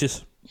 that's the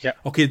witches. Yeah.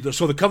 Okay,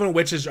 so the Covenant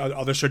witches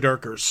are the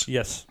Sudurkers.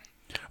 Yes.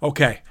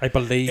 Okay. I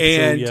believe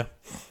so, yeah.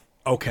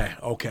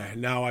 Okay.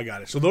 Now I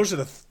got it. So those are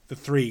the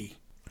three.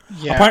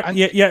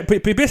 Yeah,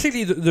 but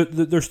basically,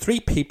 there's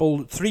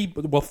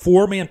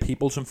four main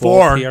peoples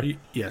involved here.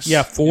 Yes.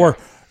 Yeah, four.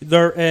 Yeah.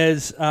 There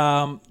is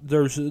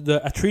there's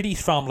the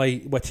Atreides family,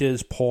 which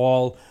is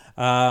Paul,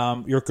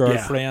 your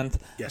girlfriend,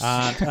 yes.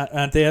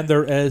 and then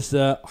there is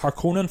the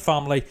Harkonnen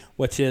family,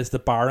 which is the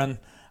Baron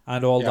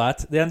and all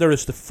that. Then there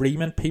is the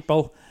Freeman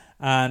people,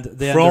 and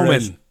then there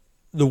is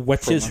the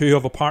witches who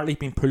have apparently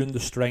been pulling the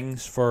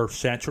strings for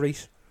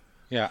centuries.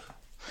 Yeah.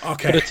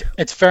 Okay. But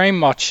it's very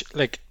much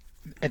like.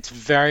 It's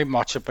very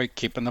much about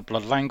keeping the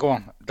bloodline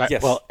going.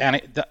 Yes. Well,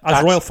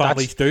 as royal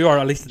families do, or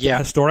at least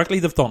historically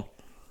they've done.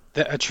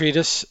 The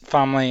Atreides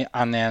family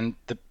and then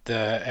the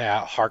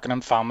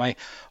Harkonnen family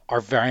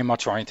are very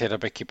much orientated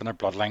about keeping their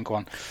bloodline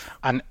going.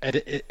 And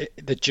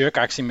the Duke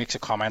actually makes a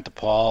comment to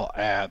Paul.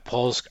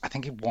 Paul's, I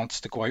think he wants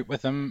to go out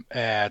with him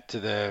to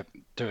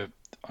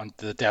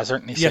the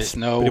desert, and he says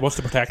no. But he wants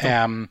to protect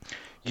him.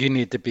 You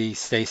need to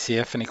stay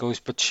safe. And he goes,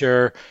 but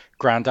sure,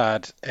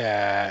 Grandad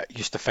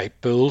used to fight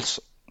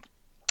bulls.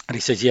 And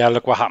he says, yeah,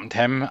 look what happened to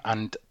him.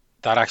 And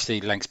that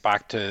actually links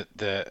back to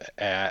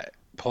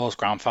Paul's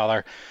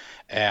grandfather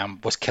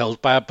was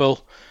killed by a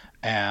bull.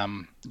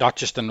 Not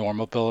just a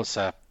normal bull. It's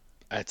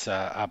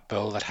a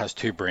bull that has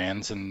two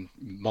brains and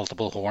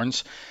multiple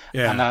horns.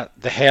 Yeah. And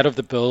the head of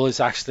the bull is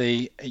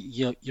actually,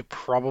 you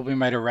probably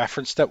might have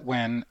referenced it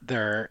when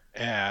the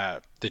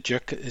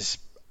Duke is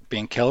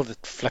being killed.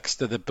 It flicks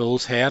to the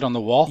bull's head on the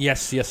wall.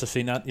 Yes, I've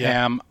seen that.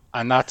 Yeah.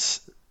 And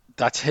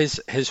that's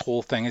his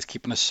whole thing, is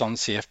keeping his son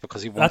safe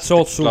because he wants the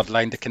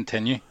bloodline to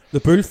continue. The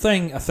bull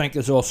thing, I think,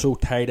 is also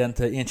tied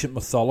into ancient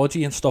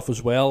mythology and stuff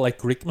as well, like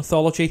Greek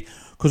mythology,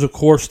 because of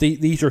course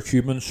these are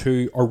humans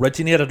who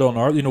originated on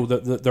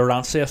Earth. Their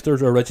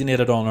ancestors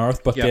originated on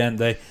Earth, but then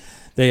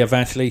they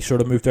eventually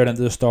sort of moved out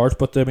into the stars.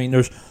 But I mean,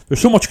 there's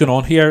so much going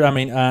on here. I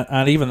mean,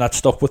 and even that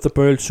stuff with the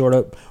bull sort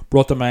of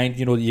brought to mind.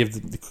 You know, you have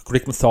the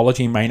Greek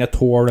mythology,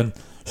 Minotaur, and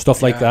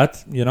stuff like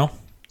that. You know,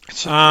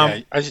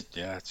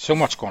 so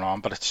much going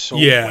on, but it's so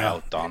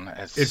well done.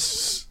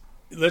 It's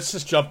let's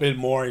just jump in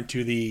more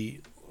into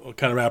we'll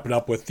kind of wrap it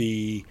up with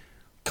the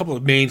couple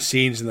of main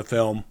scenes in the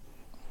film,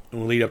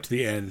 and we'll lead up to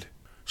the end.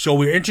 So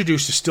we're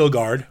introduced to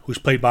Stilgard, who's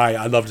played by,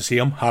 I love to see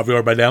him,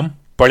 Javier Bardem.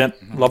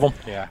 Brilliant, love him.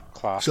 Yeah,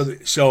 class.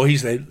 So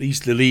he's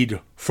the lead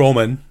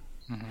Frohman,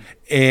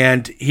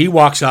 and he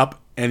walks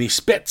up and he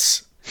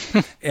spits,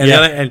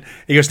 and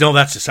he goes, "No,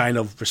 that's a sign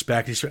of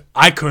respect." He said,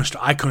 I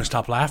couldn't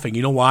stop laughing.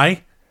 You know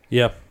why?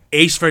 Yeah.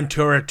 Ace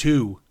Ventura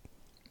 2.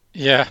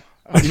 Yeah.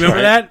 You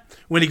remember that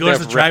when he goes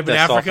to the tribe in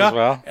Africa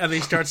well. and they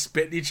start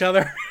spitting each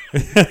other?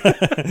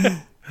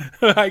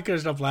 I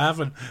couldn't stop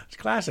laughing. It's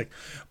classic.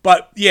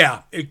 But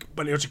yeah, it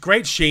was a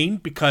great scene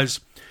because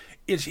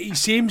he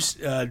seems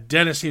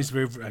Dennis seems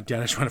to be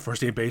Dennis on a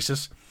first name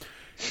basis.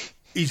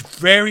 He's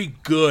very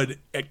good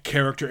at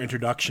character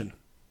introduction.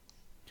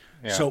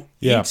 Yeah. So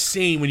each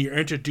scene, when you're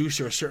introduced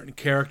to a certain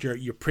character,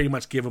 you pretty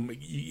much give him.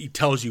 He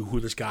tells you who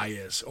this guy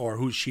is or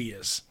who she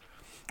is.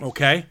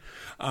 Okay.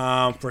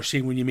 For a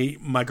scene when you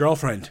meet my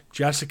girlfriend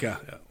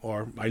Jessica,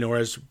 or I know her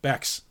as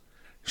Bex,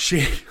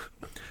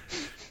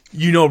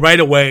 you know right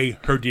away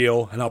her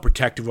deal and how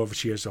protective of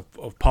she is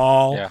of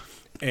Paul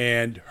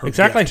and her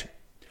gift.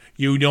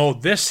 You know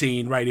this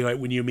scene right away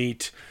when you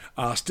meet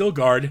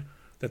Stilgard,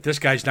 that this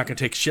guy's not going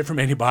to take shit from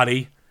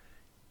anybody.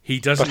 He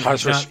doesn't. But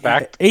has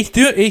respect.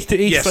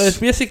 It's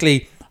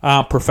basically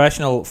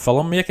professional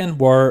filmmaking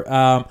where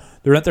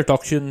their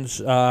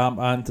introductions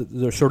and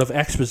their sort of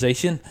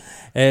exposition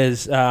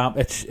is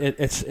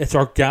it's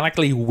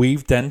organically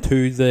weaved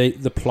into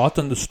the plot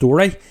and the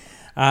story.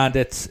 And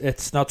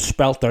it's not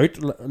spelt out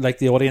like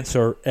the audience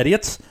are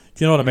idiots.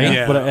 Do you know what I mean?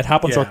 Yeah. But it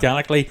happens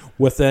organically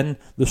within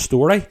the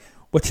story,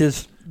 which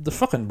is the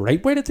fucking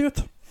right way to do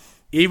it.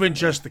 Even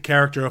just the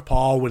character of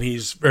Paul when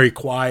he's very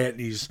quiet,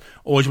 when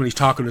he's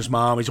talking to his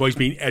mom, he's always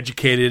being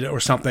educated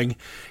or something.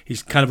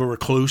 He's kind of a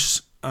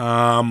recluse.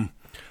 But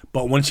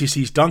once he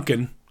sees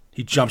Duncan,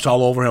 he jumps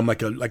all over him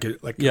like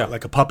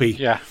a puppy.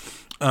 Yeah.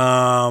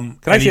 Can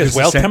I say as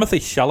well, Timothée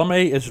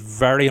Chalamet is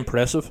very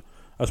impressive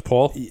as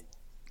Paul.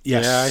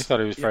 Yes. Yeah, I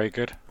thought he was very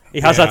good. He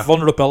has that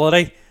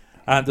vulnerability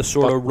and the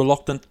sort of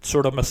reluctant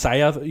sort of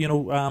messiah,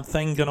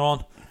 thing going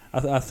on.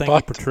 I think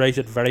he portrays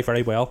it very,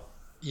 very well.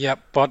 Yeah,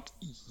 but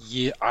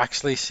you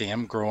actually see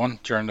him growing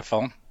during the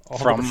film.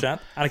 100%.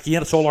 And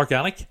again, it's all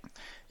organic.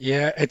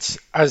 Yeah, it's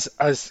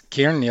as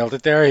Kieran nailed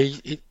it there.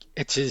 He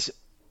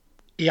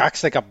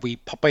acts like a wee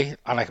puppy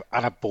and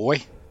a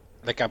boy,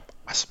 like a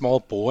small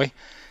boy,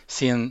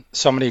 seeing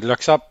somebody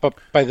looks up. But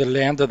by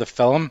the end of the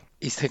film,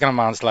 he's taking a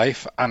man's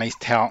life and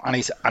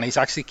he's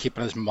actually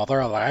keeping his mother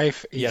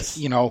alive. He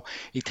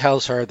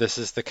tells her this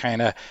is the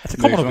kind of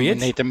movement we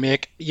need to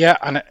make. Yeah,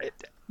 and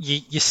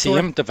you see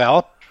him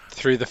develop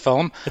through the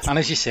film, and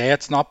as you say,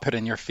 it's not put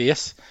in your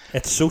face.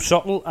 It's so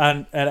subtle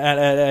and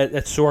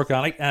it's so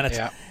organic, and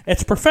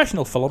it's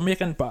professional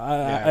filmmaking, but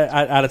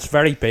at its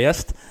very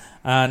best.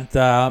 And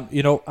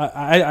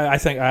I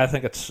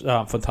think it's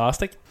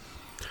fantastic.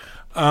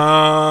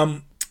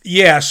 So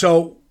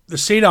the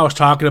scene I was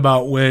talking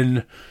about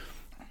when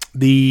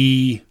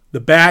the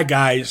bad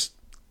guys,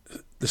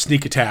 the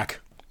sneak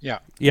attack. Yeah.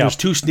 There's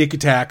two sneak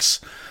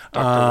attacks.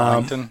 Dr.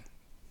 Wellington.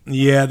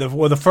 Yeah.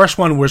 The first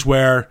one was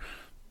where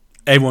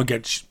pretty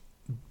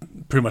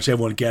much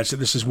everyone gets it.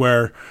 This is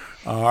where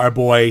our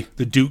boy,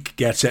 the Duke,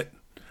 gets it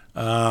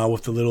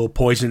with the little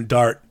poison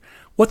dart.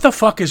 What the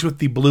fuck is with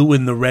the blue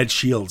and the red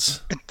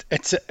shields?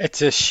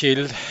 It's a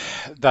shield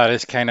that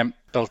is kind of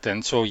built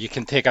in, so you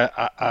can take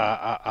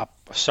a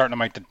certain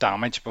amount of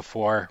damage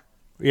before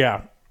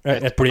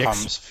it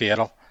becomes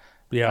fatal.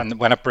 Yeah, and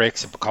when it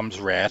breaks, it becomes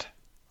red.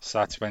 So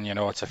that's when you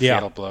know it's a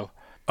fatal blow.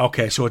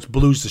 Okay, so it's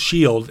blues the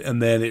shield,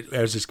 and then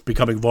as it's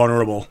becoming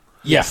vulnerable.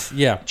 Yes,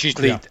 yeah.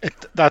 Usually,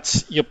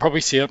 you'll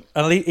probably see it.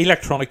 An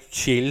electronic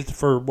shield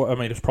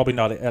it's probably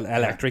not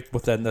electric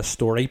within the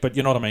story, but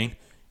you know what I mean.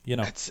 You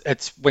know,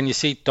 it's when you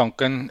see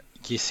Duncan,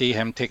 you see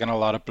him taking a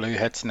lot of blue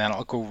hits, and then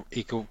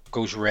he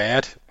goes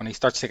red when he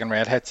starts taking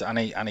red hits, and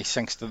he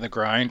sinks to the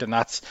ground, and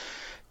that's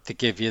to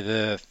give you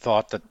the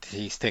thought that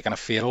he's taking a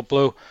fatal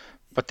blow.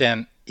 But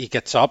then he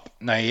gets up.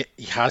 Now he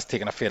has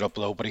taken a fatal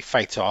blow, but he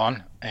fights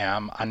on,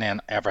 and then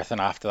everything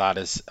after that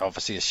is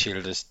obviously his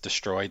shield is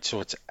destroyed,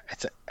 so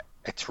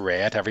it's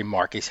red. Every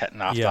mark he's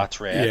hitting after that's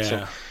red.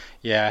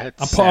 Yeah.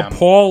 So it's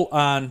Paul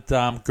and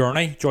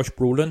Gurney, Josh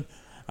Brolin,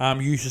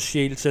 uses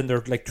shields in their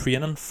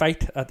training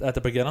fight at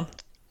the beginning.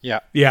 Yeah,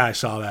 I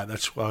saw that.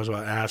 That's what I was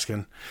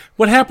asking.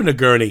 What happened to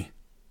Gurney?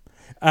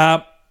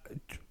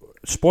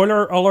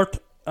 Spoiler alert.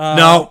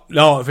 No.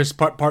 If it's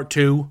part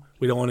 2,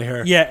 we don't want to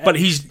hear. Yeah, but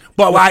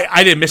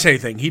I didn't miss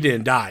anything. He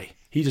didn't die.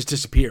 He just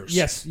disappears.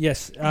 Yes.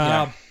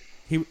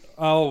 You've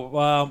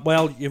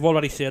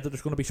already said that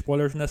there's going to be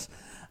spoilers in this.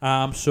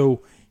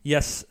 So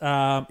yes,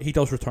 he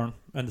does return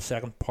in the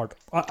second part.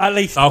 At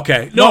least.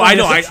 Okay. No, I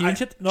know.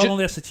 Not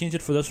only has to change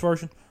it for this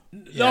version,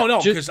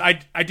 No, because I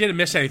didn't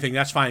miss anything.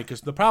 That's fine.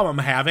 Because the problem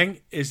I'm having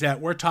is that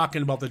we're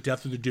talking about the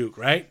death of the Duke,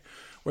 right?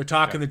 We're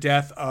talking the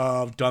death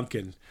of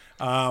Duncan.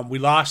 We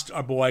lost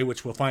our boy,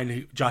 which we'll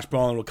find Josh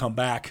Brolin will come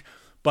back.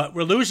 But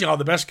we're losing all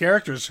the best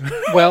characters.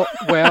 well,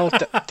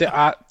 to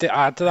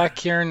add to that,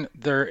 Kieran,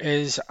 there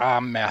is a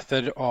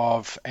method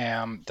of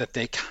that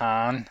they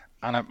can,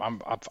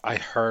 and I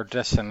heard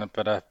this in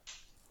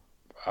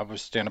I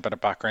was doing a bit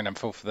of background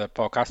info for the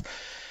podcast.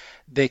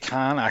 They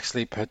can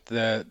actually put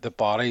the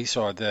bodies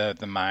or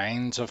the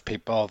minds of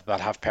people that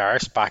have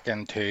perished back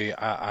into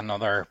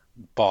another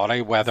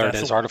body, whether it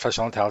is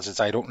artificial intelligence,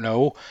 I don't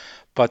know,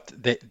 but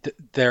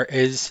there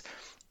is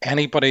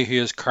anybody who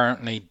is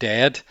currently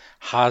dead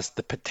has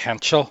the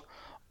potential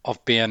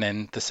of being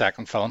in the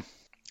second film.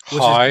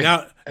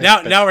 Now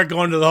we're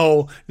going to the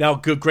whole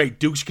great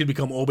Dukes can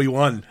become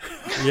Obi-Wan.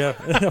 Yeah,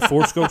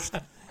 Force Ghost.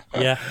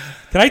 Yeah.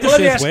 Can I just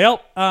say as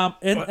well,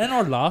 in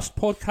our last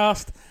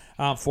podcast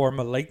for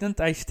Malignant,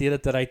 I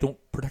stated that I don't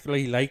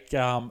particularly like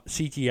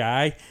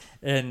CGI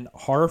in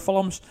horror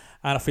films,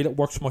 and I feel it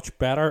works much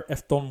better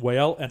if done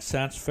well in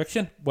science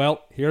fiction.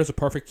 Well, here's a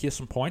perfect case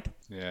in point.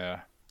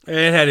 Yeah.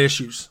 It had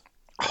issues.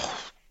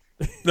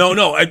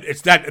 No,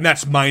 it's that, and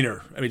that's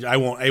minor. I mean, I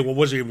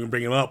wasn't even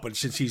bringing him up, but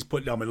since he's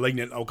putting down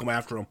Malignant, I'll come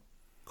after him.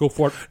 Go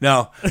for it.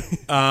 No,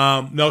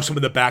 some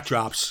of the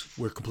backdrops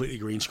were completely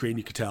green screen.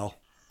 You could tell,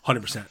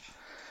 100%.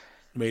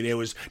 I mean, it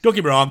was. Don't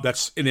get me wrong.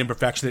 That's an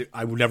imperfection.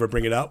 I would never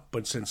bring it up,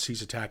 but since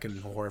he's attacking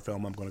a horror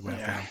film, I'm going to go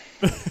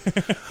after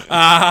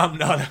him.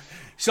 No.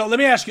 So let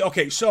me ask you.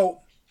 Okay, so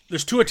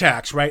there's two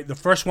attacks, right? The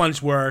first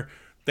ones where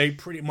they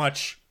pretty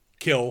much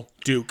kill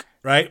Duke,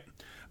 right?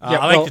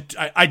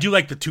 I do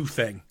like the tooth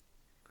thing.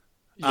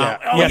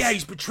 Yeah.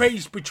 He's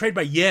betrayed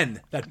by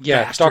Yen. That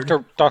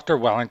bastard. Dr.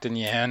 Wellington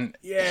Yen.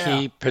 Yeah.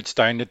 He puts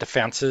down the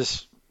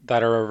defenses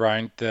that are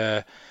around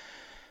the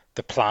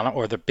planet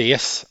or the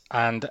base,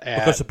 and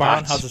because the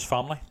Baron has his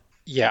family.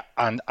 Yeah,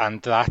 and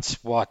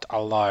that's what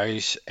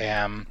allows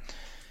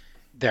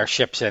their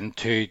ships in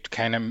to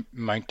kind of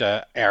mount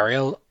an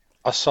aerial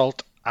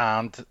assault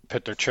and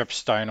put their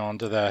troops down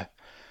into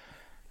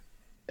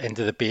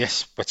the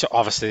base, which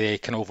obviously they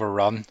can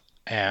overrun.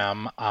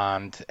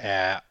 And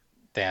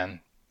then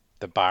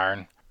the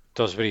Baron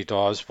does what he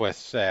does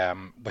with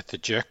the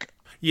Duke.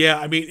 Yeah,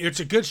 I mean, it's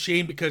a good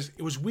shame because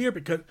it was weird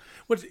because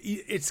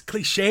it's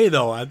cliche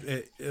though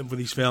for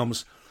these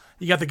films.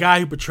 You got the guy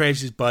who betrays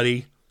his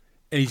buddy,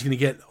 and he's going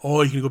to you're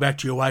going to go back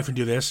to your wife and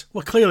do this.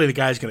 Well, clearly the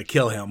guy's going to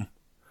kill him.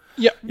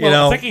 Yeah,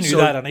 well, I think he knew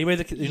that anyway.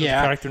 The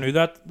character knew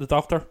that, the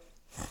Doctor.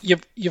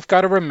 You've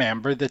got to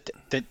remember that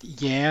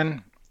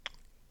Yen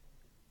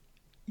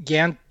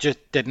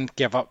just didn't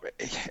give up.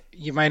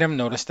 You might have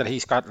noticed that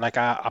he's got like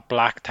a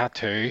black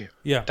tattoo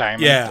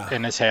diamond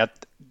in his head.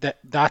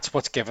 That's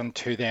what's given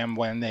to them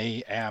when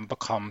they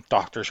become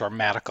doctors or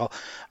medical,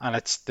 and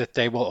it's that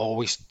they will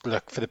always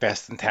look for the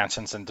best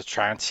intentions and to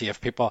try and save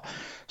people.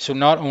 So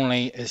not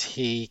only is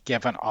he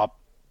giving up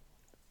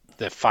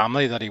the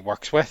family that he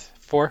works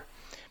for,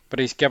 but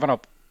he's given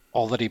up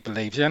all that he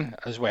believes in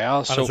as well.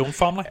 And his own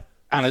family.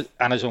 And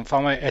his own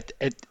family.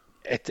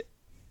 It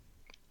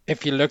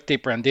if you look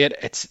deeper into it,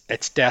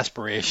 it's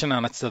desperation,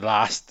 and it's the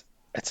last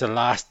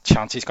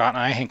chance he's got.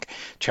 And I think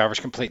Trevor's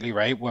completely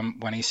right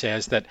when he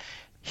says that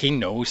he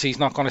knows he's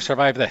not going to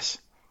survive this.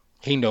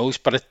 He knows,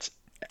 but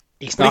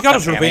he's not. He got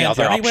his revenge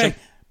anyway option.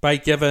 By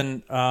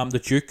giving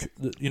the Duke,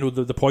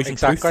 the poison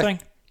tooth thing.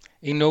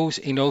 He knows,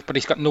 but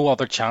he's got no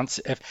other chance.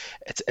 If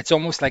it's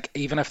almost like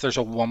even if there's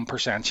a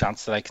 1%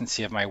 chance that I can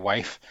save my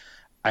wife,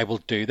 I will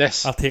do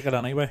this. I'll take it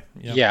anyway.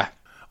 Yeah.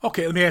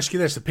 Okay, let me ask you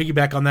this: to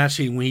piggyback on that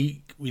scene,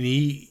 when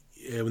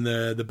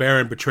the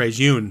Baron betrays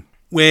Yoon,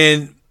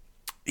 when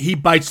he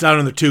bites down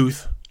on the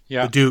tooth,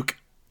 the Duke,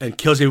 and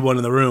kills everyone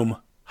in the room.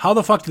 How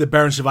the fuck did the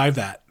Baron survive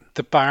that?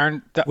 The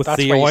Baron, with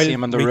that's the why oil you see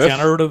him on the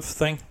regenerative roof.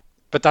 Thing.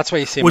 But that's why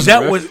you see him on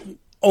the roof.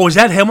 Is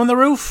that him on the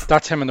roof?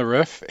 That's him on the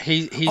roof.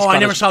 I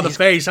never saw the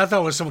face. I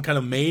thought it was some kind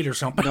of maid or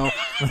something. No.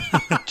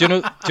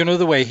 Do you know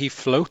the way he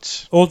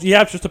floats? Oh yeah,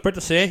 I was just about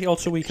to say. He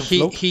can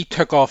float. He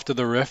took off to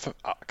the roof,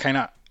 kind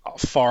of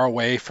far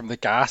away from the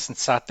gas, and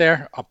sat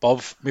there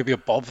above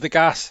the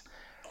gas.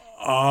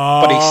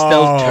 Oh, but he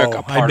still took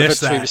a part of it,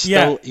 that.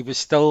 So he was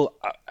still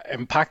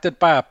impacted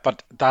by it.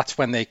 But that's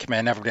when they come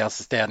in, everybody else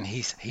is dead, and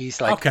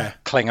he's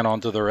like clinging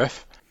onto the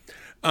roof.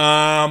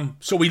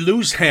 So we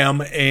lose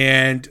him,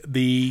 and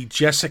the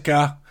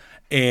Jessica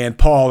and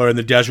Paul are in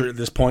the desert at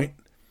this point.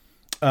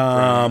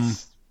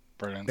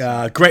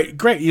 Brilliant.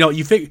 Great.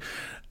 You think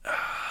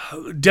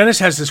Dennis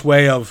has this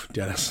way of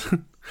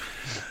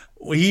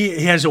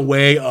he has a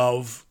way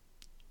of,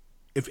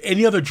 if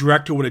any other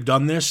director would have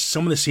done this,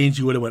 some of the scenes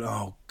you would have went,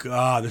 oh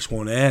God, this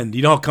won't end.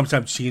 You know how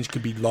sometimes scenes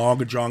could be long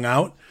and drawn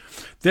out?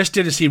 This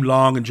didn't seem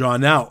long and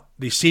drawn out.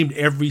 They seemed,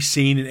 every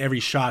scene and every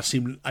shot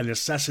seemed a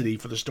necessity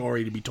for the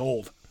story to be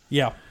told.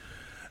 Yeah.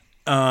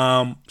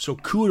 So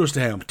kudos to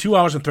him. 2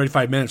 hours and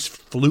 35 minutes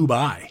flew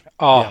by.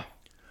 Oh, yeah.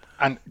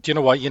 And do you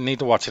know what? You need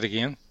to watch it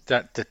again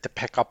to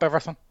pick up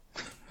everything.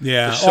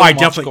 Yeah. There's so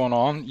much going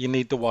on. You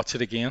need to watch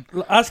it again.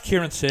 As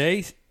Kieran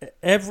says,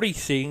 every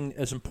scene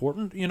is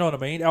important. You know what I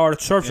mean? Or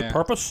it serves a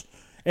purpose.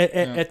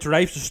 It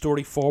drives the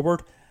story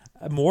forward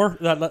more.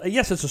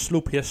 Yes, it's a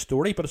slow-paced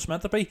story, but it's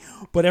meant to be.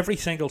 But every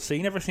single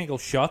scene, every single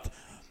shot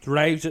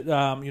drives it.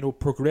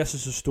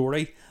 Progresses the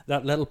story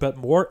that little bit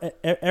more.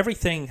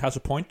 Everything has a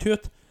point to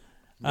it.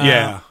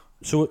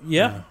 So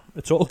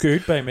it's all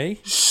good by me.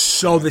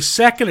 So the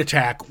second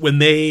attack,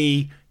 when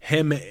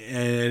him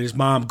and his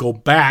mom go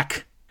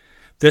back,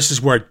 this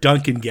is where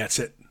Duncan gets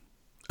it.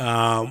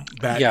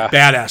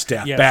 Badass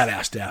death. Yes.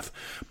 Badass death.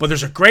 But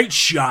there's a great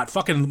shot.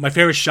 Fucking my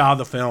favorite shot of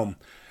the film.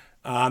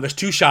 There's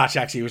two shots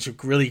actually, which are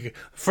really good.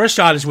 First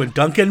shot is when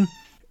Duncan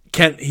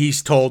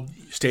he's told,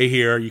 stay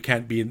here. You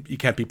can't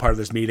be part of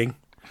this meeting.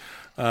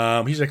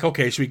 He's like,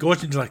 okay. So he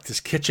goes into like this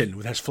kitchen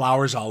with has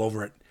flowers all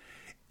over it.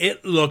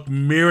 It looked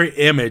mirror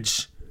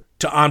image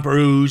to Aunt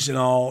Beru's and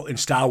all in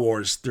Star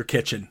Wars, their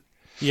kitchen.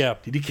 Yeah.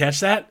 Did you catch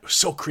that? It was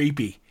so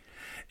creepy.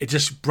 It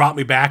just brought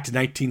me back to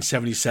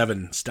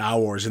 1977 Star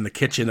Wars in the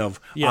kitchen of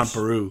Aunt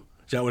Beru.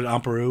 Is that what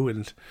Aunt Beru?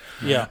 And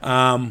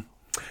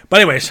but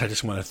anyways, I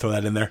just want to throw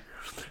that in there.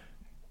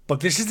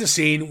 But this is the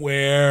scene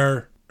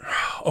where,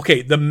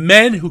 the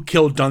men who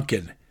killed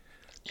Duncan,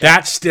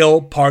 that's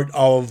still part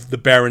of the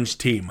Baron's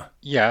team.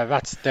 Yeah,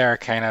 that's their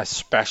kind of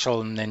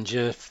special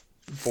ninja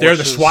forces. They're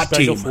the SWAT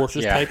team.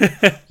 Forces type.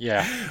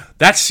 Yeah.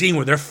 That scene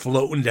where they're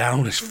floating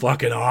down is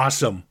fucking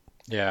awesome.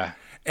 Yeah.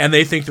 And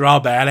they think they're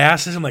all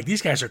badasses. I'm like,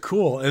 these guys are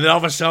cool. And then all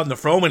of a sudden, the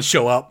Fromans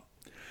show up.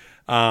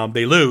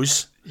 They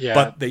lose. Yeah.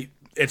 But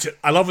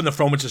I love when the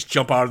Fromans just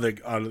jump out of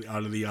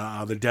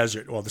the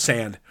desert or the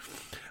sand.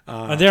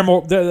 And they're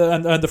more,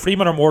 and the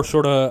Freemen are more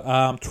sort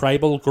of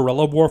tribal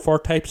guerrilla warfare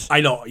types.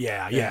 I know.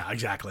 Yeah,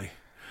 exactly.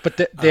 But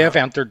they have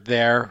entered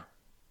their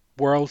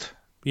world.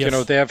 Yes. You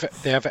know,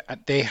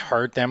 they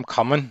heard them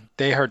coming.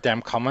 They heard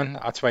them coming.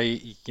 That's why,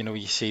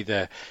 you see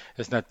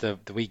isn't it the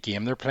wee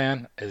game they're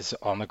playing is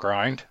on the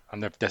ground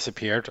and they've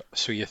disappeared.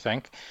 So you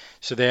think,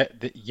 so they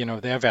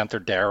have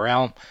entered their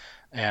realm,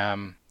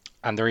 and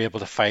they're able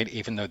to fight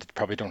even though they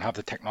probably don't have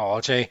the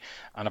technology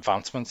and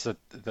advancements that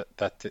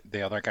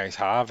the other guys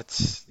have.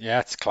 It's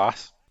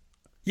class.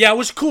 Yeah, it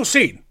was a cool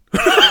scene.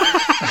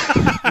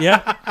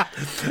 Yeah.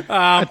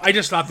 I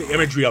just thought the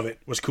imagery of it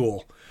was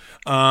cool.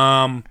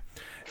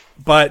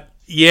 But,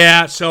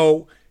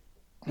 so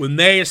when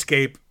they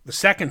escape the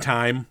second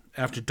time,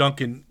 after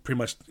Duncan pretty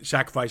much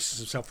sacrifices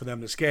himself for them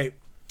to escape,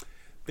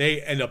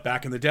 they end up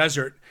back in the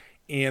desert,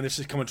 and this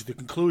is coming to the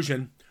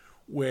conclusion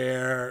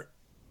where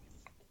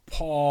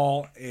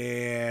Paul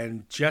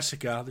and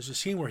Jessica, there's a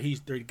scene where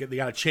they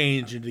got to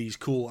change into these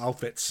cool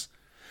outfits,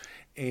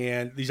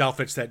 and these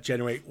outfits that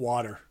generate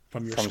water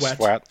from your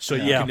sweat. So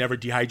you can never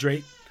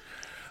dehydrate.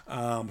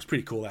 It's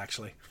pretty cool,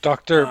 actually.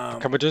 Doctor,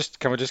 can we just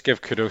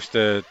give kudos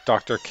to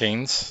Dr.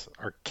 Keynes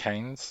or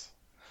Keynes?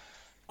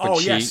 Her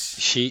last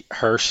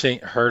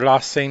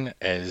scene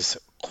is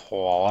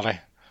quality.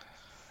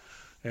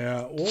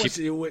 Yeah,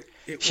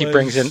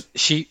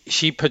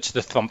 she puts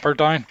the thumper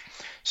down.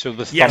 So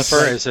the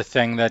thumper is a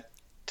thing that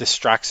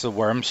distracts the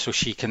worms, so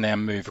she can then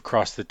move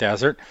across the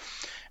desert.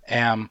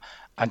 And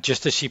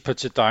just as she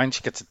puts it down,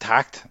 she gets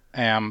attacked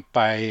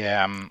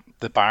by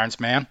the Baron's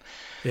men.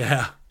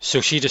 Yeah.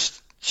 So she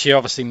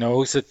obviously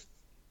knows that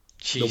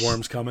the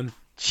worm's coming.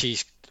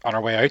 She's on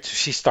her way out, so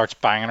she starts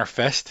banging her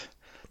fist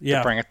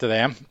to bring it to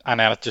them, and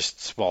then it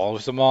just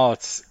swallows them all.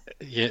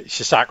 She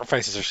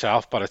sacrifices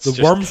herself, but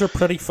the worms are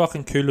pretty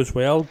fucking cool as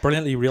well.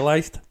 Brilliantly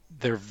realized.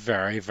 They're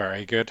very,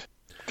 very good.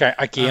 Okay,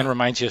 again,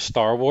 reminds you of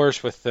Star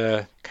Wars with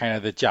the kind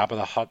of the Jabba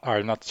the Hutt,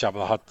 or not Jabba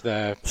the Hutt,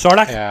 the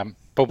Sarlacc,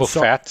 Boba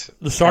Fett,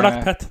 the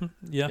Sarlacc pit.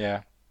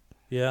 Yeah.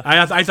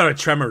 I thought of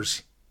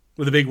Tremors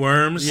with the big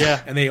worms.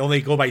 Yeah, and they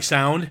only go by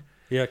sound.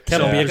 Yeah, so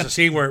there's a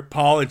scene where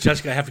Paul and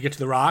Jessica have to get to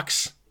the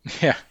rocks.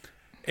 Yeah,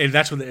 and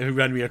that's when it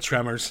reminded me of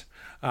Tremors.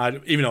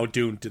 Even though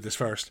Dune did this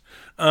first.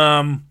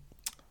 There's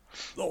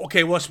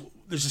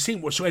a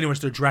scene where, anyways,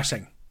 they're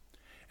dressing,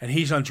 and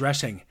he's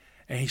undressing,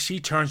 and she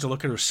turns to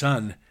look at her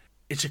son.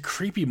 It's a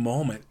creepy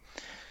moment.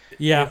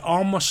 Yeah, it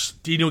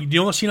almost. Do you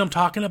know the scene I'm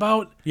talking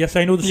about? Yes,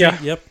 I know the scene.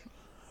 Yep,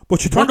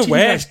 but she turned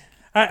away.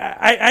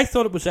 I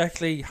thought it was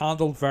actually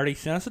handled very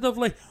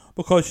sensitively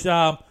because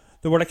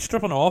they were like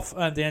stripping off,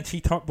 and then she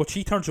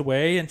turns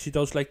away and she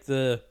does like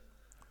the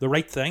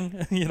right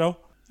thing, you know.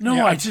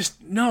 No, I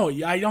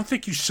don't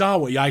think you saw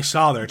what I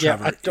saw there,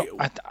 Trevor.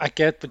 Yeah, I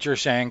get what you're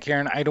saying,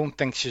 Kieran. I don't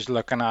think she's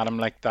looking at him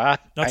like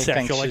that. Not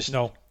sexually,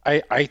 no.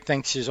 I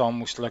think she's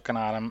almost looking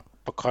at him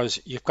because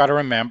you've got to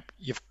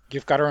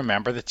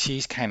remember that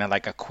she's kind of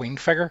like a queen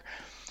figure.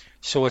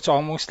 So it's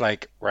almost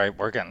like, right,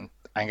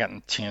 I'm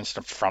getting changed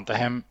in front of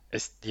him.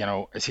 Is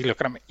he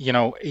looking at me?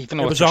 Even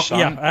though it's her son.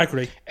 Yeah, I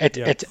agree.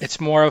 It's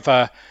more of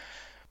a,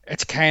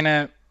 it's kind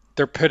of,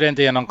 they're put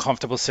into an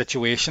uncomfortable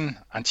situation,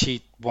 and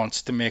she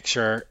wants to make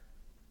sure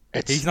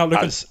it's not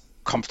as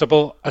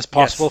comfortable as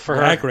possible for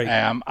her. I agree.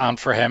 And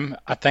for him,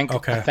 I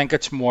think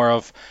it's more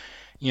of,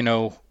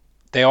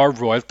 they are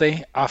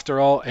royalty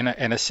after all, in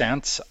a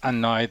sense,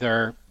 and now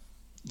they're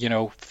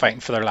fighting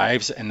for their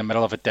lives in the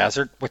middle of a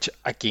desert, which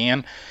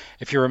again,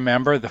 if you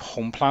remember the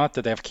home planet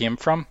that they've came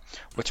from,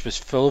 which was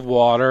full of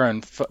water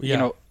and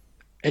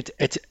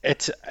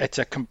it's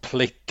a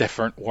complete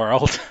different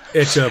world.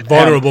 It's a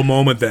vulnerable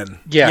moment then.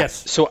 Yeah.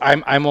 Yes. So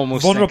I'm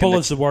almost vulnerable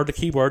is the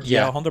key word.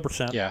 Yeah,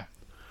 100%. Yeah.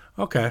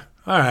 Okay.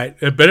 All right.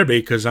 It better be,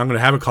 because I'm going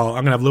to have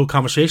a little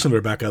conversation with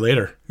Rebecca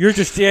later. You're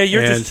just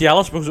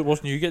jealous because it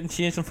wasn't you getting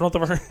changed in front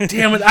of her.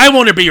 Damn it! I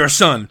want to be your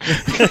son.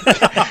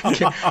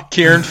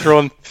 Kieran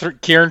throwing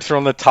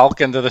the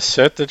talc into the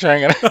suit to try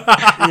and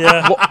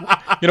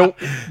get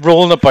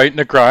rolling about in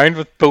the ground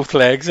with both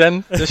legs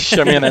in, just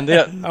shimmying into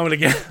it. I'm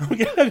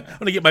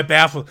gonna get my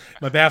bath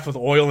with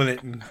oil in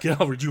it and get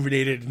all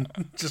rejuvenated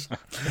and just.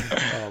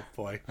 Oh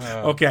boy.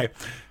 Okay.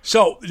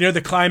 So near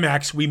the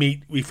climax,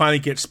 we finally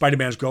get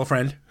Spider-Man's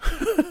girlfriend.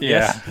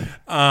 Yeah.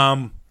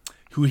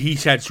 Who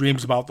he's had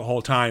dreams about the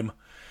whole time.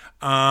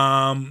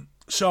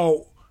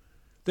 So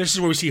this is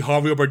where we see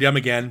Javier Bardem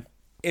again,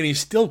 and he's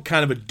still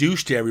kind of a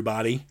douche to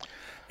everybody.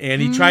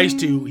 And he tries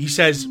to. He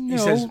says.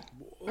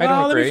 I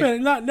don't agree.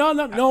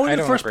 No. In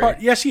the first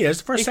part, yes, he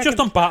is. He's just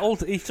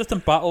embattled.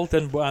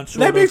 And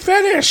let me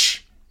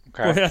finish.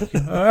 Okay.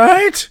 All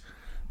right.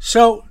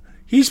 So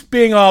he's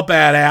being all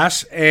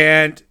badass,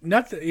 and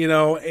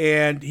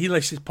and he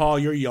says, "Paul,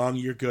 you're young,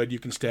 you're good, you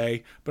can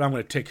stay, but I'm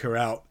going to take her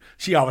out."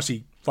 She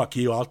obviously, fuck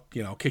you, I'll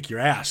kick your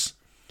ass,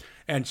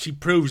 and she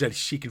proves that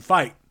she can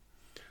fight.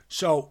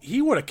 So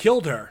he would have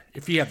killed her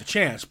if he had the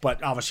chance,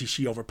 but obviously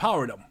she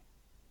overpowered him.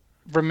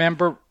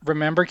 Remember,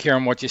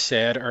 Kieran, what you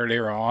said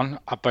earlier on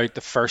about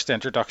the first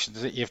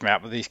introductions that you've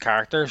met with these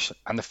characters,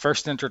 and the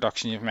first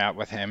introduction you've met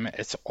with him,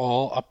 it's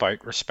all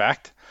about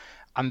respect,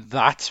 and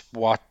that's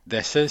what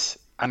this is.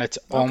 And it's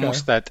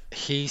almost that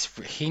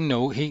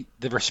the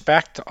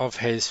respect of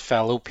his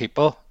fellow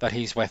people that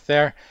he's with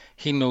there,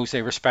 he knows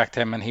they respect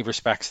him and he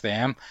respects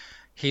them.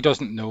 He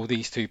doesn't know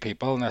these two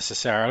people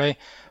necessarily,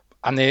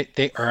 and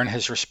they earn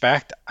his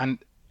respect. And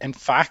in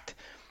fact,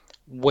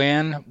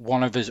 when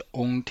one of his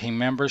own team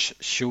members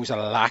shows a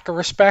lack of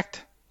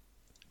respect,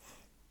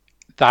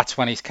 that's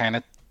when he's kind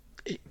of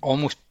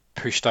almost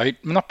pushed out.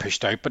 Not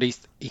pushed out, but he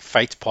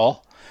fights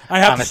Paul. I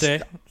have to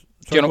say.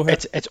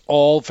 It's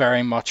all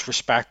very much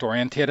respect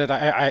orientated.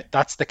 I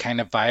that's the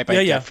kind of vibe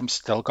I get from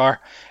Stilgar.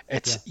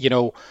 It's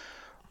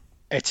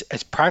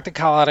it's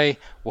practicality.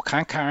 We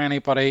can't carry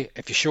anybody.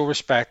 If you show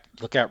respect,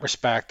 you'll get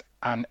respect.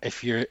 And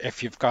if you're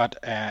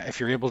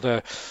able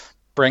to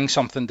bring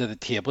something to the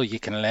table, you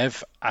can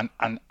live,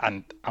 and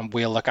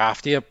we'll look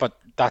after you. But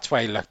that's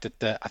why he looked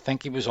at I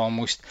think he was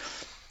almost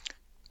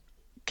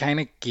kind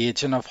of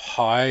gauging of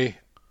how.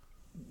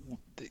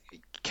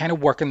 Kind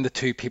of working the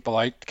two people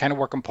out, kind of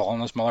working Paul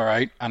and his mother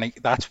out, and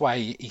that's why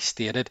he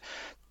stated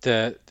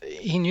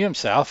he knew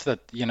himself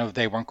that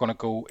they weren't going to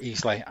go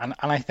easily, and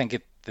I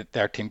think that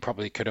their team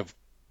probably could have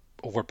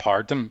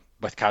overpowered them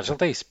with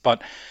casualties,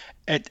 but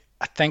I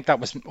think that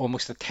was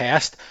almost a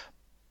test.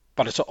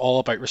 But it's all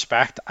about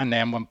respect, and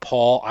then when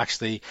Paul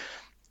actually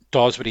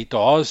does what he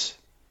does,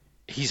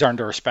 he's earned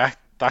the respect.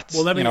 That's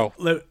let me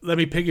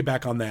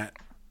piggyback on that.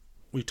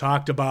 We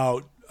talked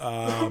about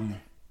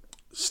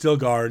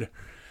Stilgar.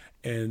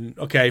 And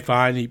okay,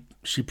 fine.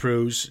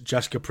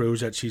 Jessica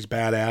proves that she's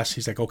badass.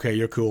 He's like, okay,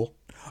 you're cool.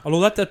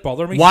 Although that did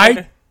bother me.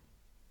 Why?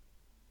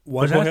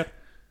 Was that?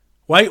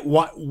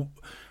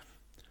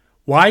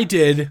 Why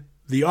did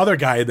the other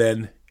guy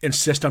then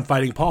insist on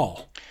fighting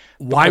Paul?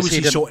 Why was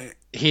he so?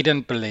 He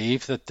didn't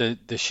believe that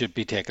they should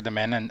be taking them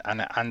in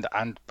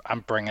and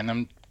bringing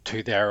them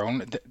to their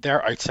own.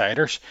 They're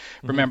outsiders.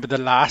 Mm-hmm. Remember the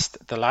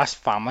last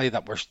family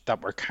that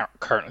we're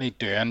currently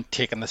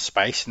taking the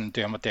spice and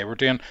doing what they were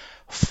doing,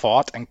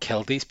 fought and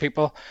killed these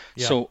people.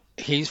 Yeah. So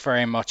he's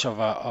very much of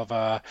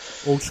a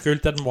old school,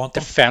 didn't want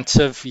them.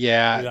 Defensive.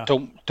 Yeah.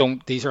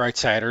 Don't these are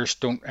outsiders.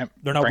 Don't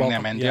bring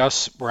them into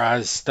us.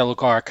 Whereas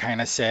Stilgar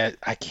kind of said,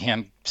 I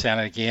can't say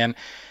it again.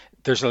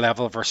 There's a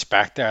level of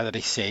respect there that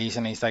he sees,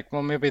 and he's like,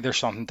 well, maybe there's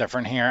something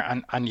different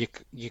here. And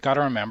you got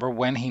to remember,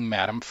 when he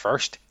met him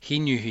first, he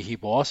knew who he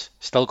was.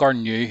 Stilgar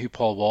knew who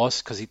Paul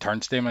was, because he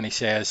turns to him and he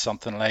says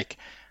something like,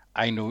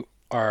 I know,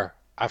 or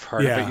I've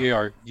heard about you,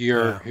 or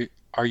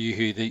are you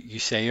who you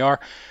say you are?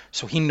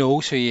 So he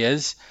knows who he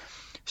is.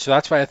 So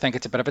that's why I think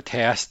it's a bit of a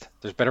test.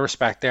 There's a bit of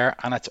respect there,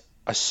 and it's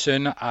as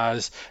soon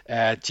as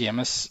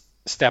Jameis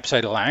steps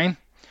out of line,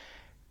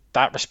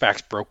 that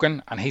respect's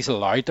broken, and he's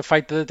allowed to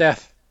fight to the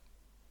death.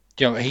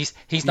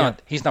 He's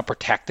not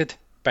protected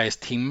by his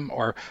team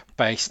or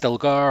by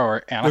Stilgar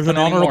or anything. There's an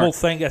honourable anymore.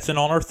 thing. It's an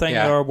honour thing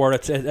there, where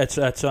it's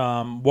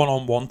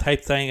one-on-one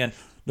type thing, and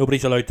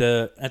nobody's allowed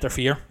to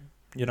interfere.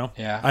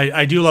 Yeah.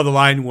 I do love the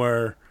line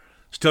where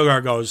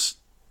Stilgar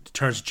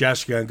turns to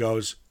Jessica and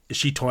goes, "Is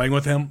she toying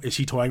with him? Is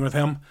he toying with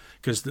him?"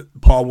 Because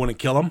Paul wouldn't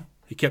kill him.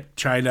 He kept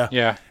trying to.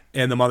 Yeah.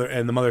 And the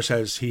mother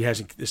says he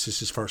hasn't. This is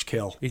his first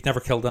kill. He's never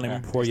killed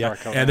anyone before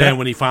yet. And then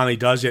when he finally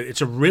does it,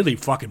 it's a really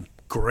fucking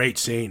great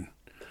scene.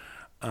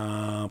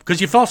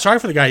 Because you felt sorry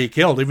for the guy he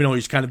killed, even though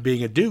he's kind of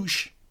being a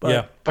douche.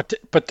 But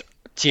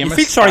Jameis, you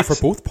feel sorry for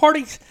both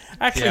parties.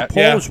 Actually,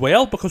 Paul as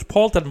well, because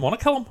Paul didn't want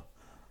to kill him.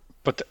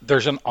 But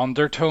there's an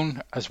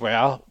undertone as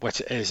well, which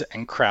is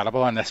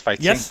incredible in this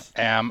fight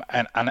scene.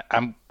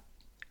 And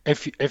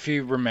if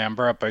you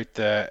remember about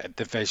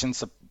the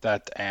visions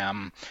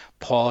that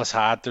Paul has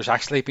had, there's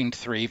actually been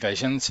 3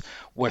 visions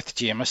with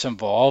Jamis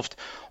involved.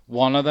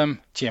 One of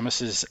them,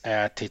 Jamis is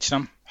teaching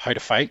him how to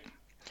fight.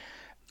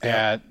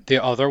 The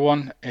other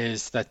one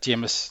is that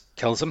Jamis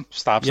kills him,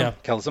 stabs him,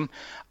 kills him.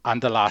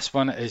 And the last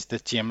one is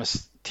that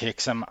Jamis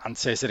takes him and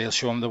says that he'll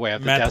show him the way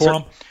of the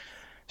desert.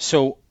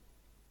 So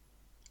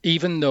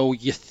even though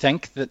you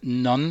think that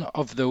none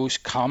of those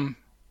come,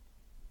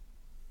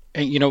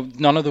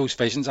 none of those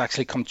visions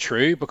actually come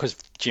true because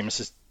Jamis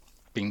has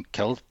been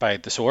killed by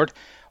the sword,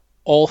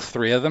 all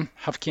 3 of them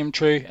have came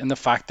true in the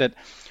fact that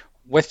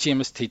with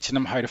Jamis teaching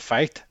him how to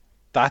fight,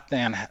 that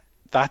then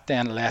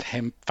let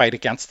him fight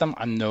against him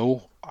and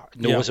know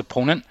his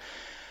opponent.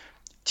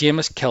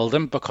 Jamis killed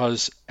him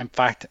because, in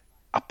fact,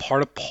 a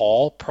part of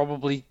Paul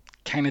probably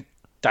kind of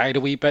died a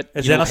wee bit.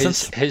 His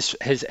innocence,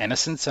 his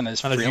innocence and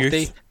his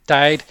frailty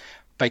died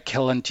by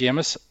killing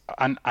Jamis,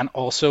 and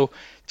also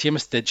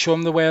Jamis did show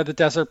him the way of the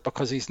desert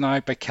because he's now,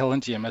 by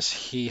killing Jamis,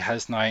 he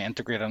has now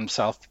integrated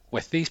himself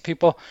with these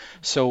people.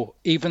 So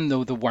even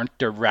though they weren't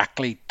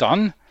directly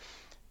done,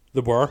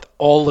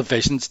 all the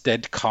visions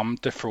did come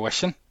to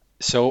fruition.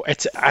 So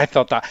I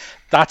thought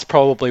that's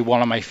probably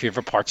one of my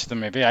favorite parts of the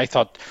movie. I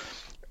thought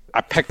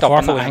I picked up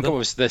on that. I think it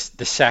was the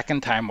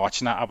second time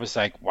watching it. I was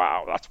like,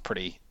 wow, that's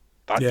pretty.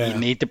 You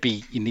need to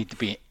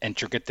be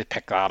intricate to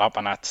pick that up,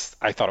 and I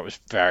thought it was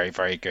very,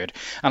 very good.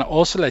 And it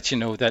also lets you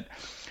know that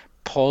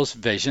Paul's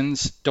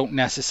visions don't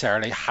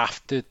necessarily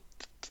have to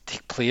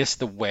take place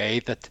the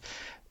way that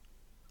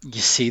you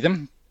see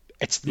them.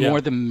 It's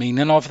more the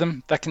meaning of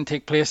them that can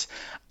take place,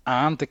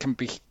 and they can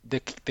be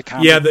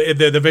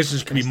the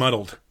visions can be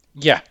muddled.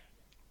 Yeah,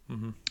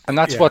 and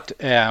that's what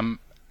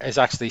is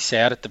actually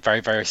said at the very,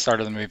 very start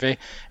of the movie.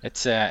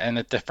 It's in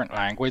a different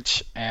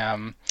language.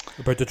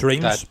 About the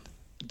dreams.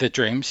 The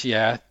dreams,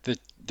 yeah. The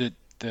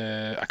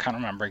I can't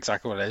remember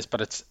exactly what it is,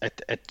 but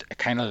it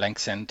kind of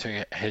links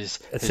into his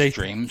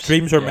dreams.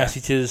 Dreams are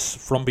messages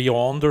from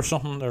beyond or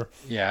something, or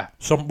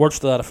some words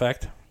to that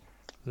effect.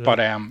 But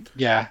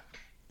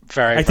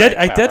very.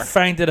 I did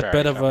find it a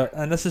bit of a,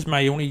 and this is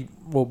my only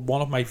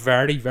one of my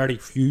very, very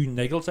few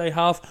niggles I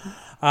have.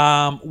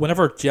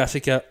 Whenever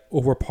Jessica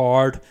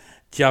overpowered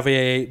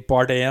Javier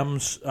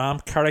Bardem's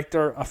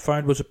character, I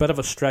found was a bit of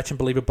a stretch in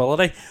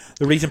believability.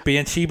 The reason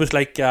being, she was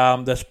like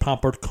this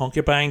pampered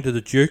concubine to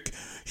the Duke.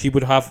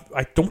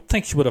 I don't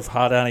think she would have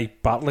had any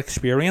battle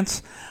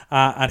experience,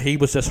 and he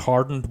was this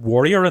hardened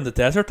warrior in the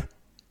desert.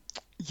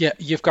 Yeah,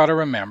 you've got to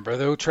remember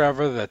though,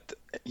 Trevor, that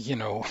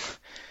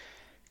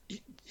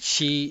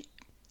she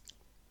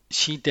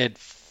did.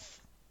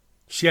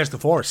 She has the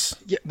force.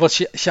 Yeah, well,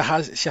 she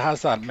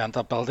has that mental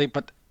ability,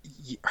 but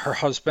her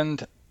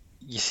husband,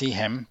 you see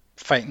him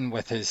fighting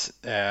with his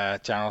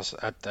generals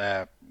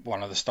at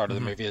one of the start of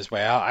the movie as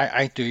well.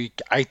 I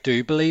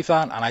do believe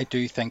that, and I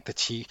do think that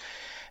she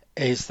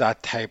is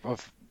that type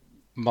of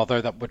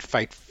mother that would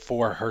fight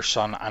for her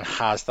son and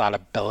has that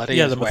ability as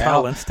well. Yeah, the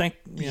maternal instinct.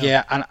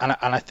 Yeah, and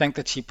I think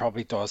that she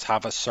probably does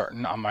have a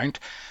certain amount.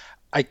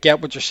 I get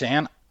what you're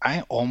saying.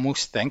 I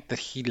almost think that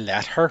he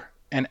let her,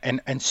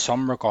 in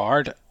some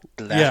regard,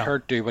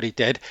 her do what he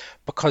did,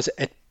 because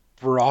it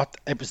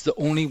was the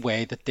only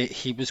way that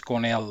he was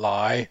going to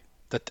allow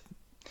that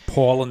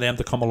Paul and them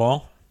to come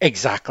along.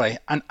 Exactly.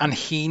 And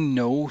he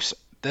knows,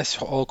 this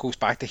all goes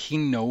back to, he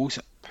knows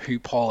who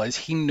Paul is.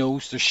 He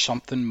knows there's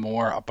something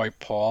more about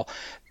Paul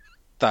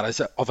that is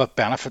of a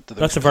benefit to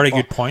those That's a very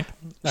good point,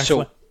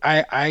 actually. So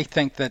I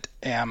think that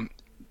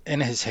in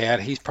his head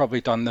he's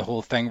probably done the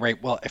whole thing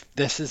right. Well, if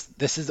this is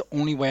the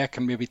only way it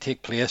can maybe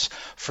take place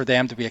for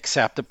them to be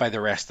accepted by the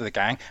rest of the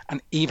gang,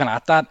 and even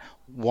at that,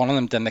 one of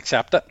them didn't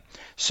accept it.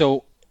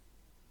 So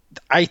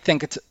I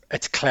think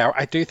it's clear.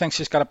 I do think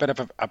she's got a bit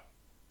of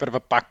a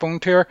backbone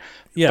to her,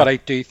 but I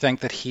do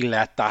think that he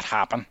let that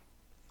happen.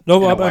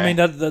 No, I mean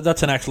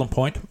that's an excellent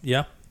point.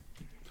 Yeah.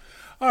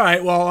 All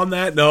right. Well, on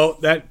that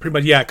note, that pretty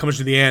much comes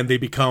to the end. They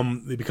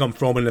become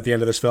Froman at the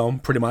end of this film,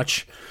 pretty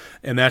much,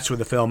 and that's where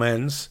the film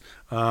ends.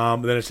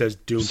 Then it says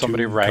Doom.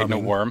 Somebody riding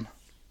coming. A worm.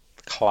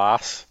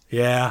 Class.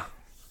 Yeah.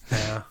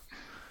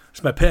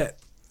 It's my pet.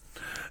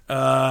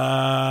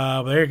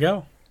 There you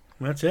go.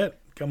 That's it.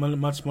 Got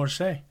much more to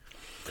say.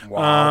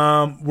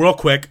 Wow. Real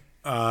quick.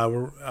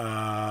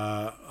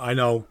 I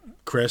know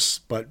Chris,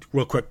 but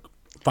real quick,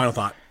 final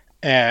thought.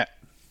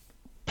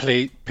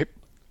 Please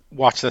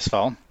watch this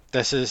film.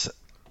 This is,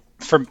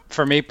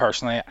 for me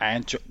personally,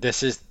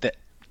 this is the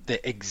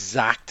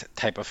exact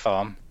type of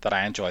film that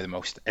I enjoy the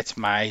most. It's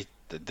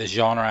the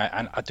genre,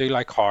 and I do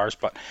like horrors,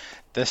 but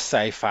this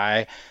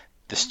sci-fi,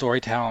 the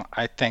storytelling,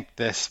 I think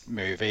this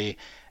movie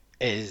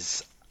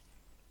has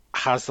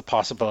the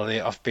possibility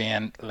of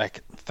being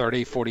like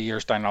 30, 40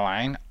 years down the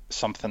line,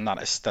 something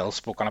that is still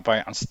spoken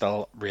about and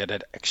still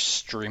rated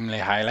extremely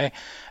highly.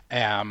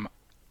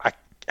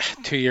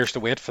 2 years to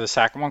wait for the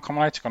second one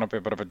coming out. It's going to be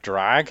a bit of a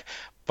drag,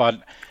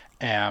 but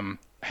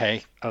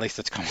hey, at least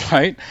it's come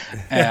out.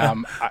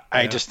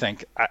 I just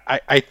think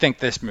I think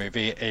this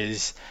movie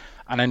is,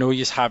 and I know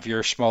you have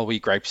your small wee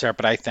gripes there,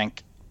 but I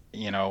think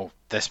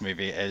this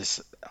movie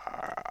is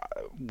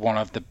one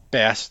of the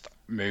best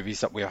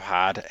movies that we've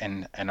had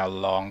in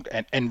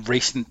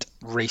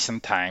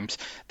recent times.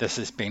 This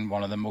has been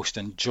one of the most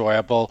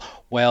enjoyable,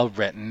 well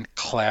written,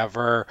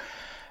 clever,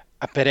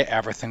 a bit of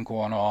everything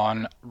going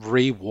on,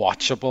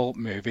 rewatchable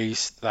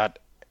movies that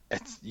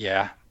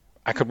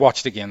I could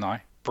watch it again now.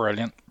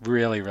 Brilliant.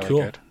 Really, really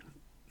cool. Good.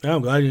 Yeah,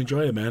 I'm glad you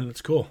enjoyed it, man.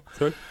 That's cool.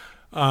 Good.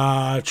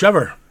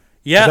 Trevor.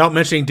 Yeah. Without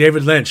mentioning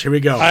David Lynch, here we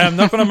go. I am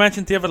not going to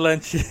mention David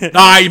Lynch.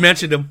 You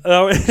mentioned him.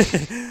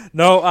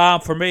 No,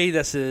 for me,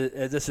 this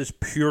is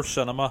pure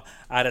cinema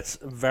at its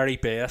very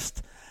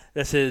best.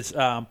 This is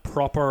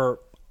proper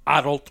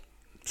adult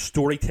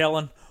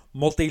storytelling,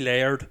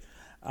 multi-layered,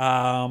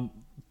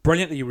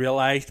 brilliantly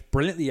realized,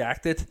 brilliantly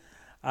acted.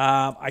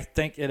 I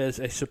think it is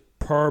a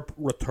superb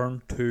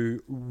return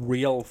to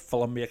real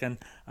filmmaking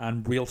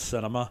and real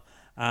cinema,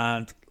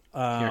 and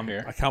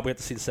I can't wait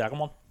to see the second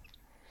one.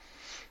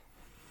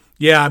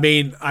 Yeah, I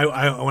mean, I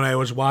when I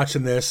was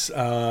watching this,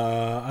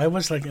 I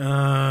was like,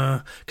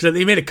 because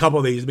they made a couple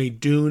of these. I mean,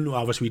 Dune,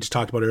 obviously we just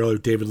talked about earlier,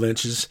 David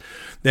Lynch's.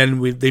 Then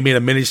they made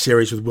a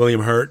miniseries with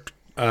William Hurt,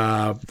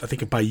 I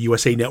think by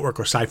USA Network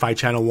or Sci-Fi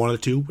Channel, one or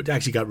two, which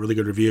actually got really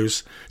good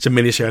reviews. It's a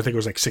miniseries. I think it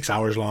was like 6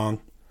 hours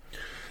long.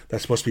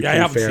 That's supposed to be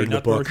pretty fair to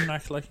the book. Version,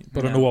 actually,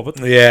 but I know of it.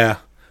 Yeah,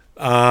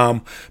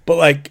 but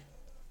like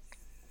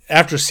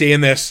after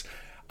seeing this,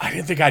 I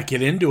didn't think I'd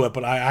get into it,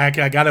 but I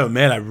got to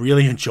admit, I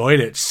really enjoyed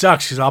it. It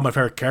sucks because all my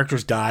favorite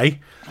characters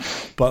die,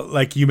 but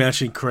like you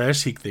mentioned,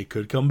 Chris, they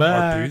could come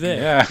back. Or do they?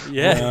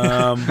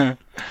 Yeah.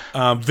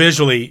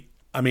 Visually,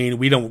 I mean,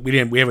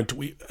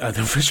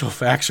 the visual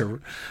effects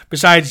are.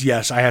 Besides,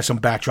 yes, I have some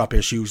backdrop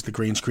issues, the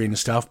green screen and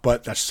stuff,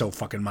 but that's so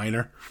fucking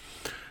minor.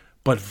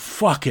 But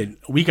fucking,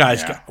 we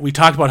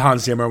talked about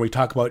Hans Zimmer, we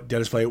talked about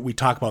Dennis Villeneuve, we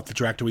talked about the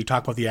director, we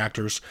talked about the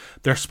actors.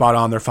 They're spot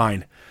on, they're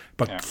fine.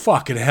 But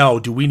fucking hell,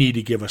 do we need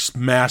to give a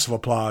massive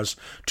applause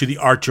to the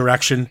art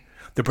direction,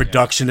 the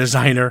production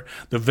designer,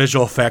 the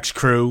visual effects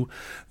crew,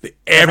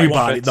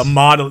 everybody,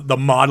 the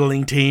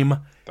modeling team,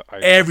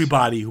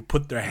 everybody who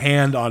put their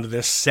hand onto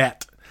this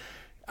set.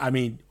 I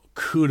mean,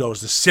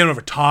 kudos. The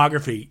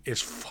cinematography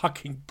is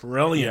fucking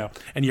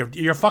brilliant, and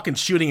you're fucking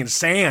shooting in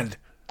sand.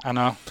 I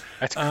know,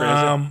 that's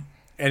crazy.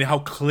 And how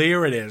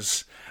clear it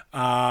is.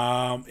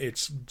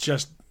 It's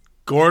just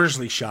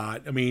gorgeously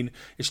shot. I mean,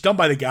 it's done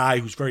by the guy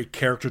who's very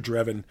character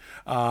driven.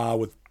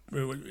 With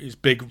his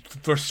big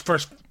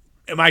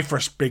my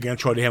first big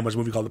intro to him was a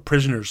movie called The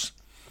Prisoners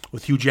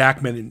with Hugh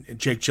Jackman and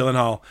Jake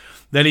Gyllenhaal.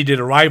 Then he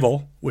did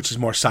Arrival, which is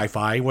more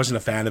sci-fi. He wasn't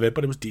a fan of it,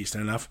 but it was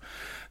decent enough.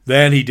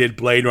 Then he did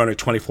Blade Runner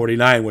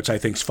 2049, which I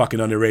think is fucking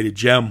underrated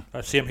gem.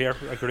 Same here,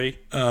 I agree.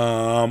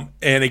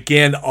 And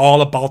again,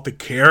 all about the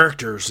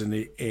characters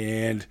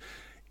and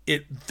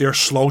they're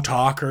slow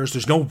talkers.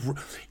 There's no,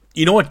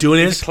 you know what Dune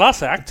is? It's a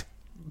class act.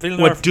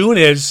 What Dune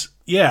is,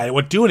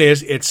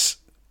 it's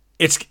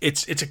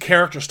a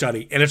character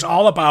study, and it's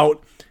all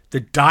about the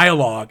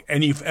dialogue,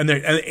 and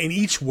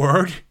each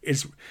word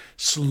is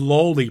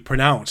slowly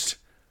pronounced.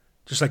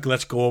 Just like,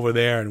 let's go over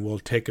there and we'll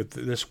take it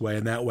this way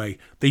and that way.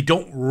 They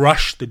don't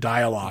rush the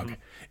dialogue.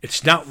 Mm-hmm.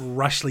 It's not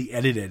rushly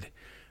edited.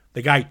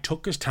 The guy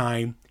took his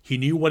time. He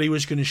knew what he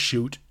was going to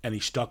shoot, and he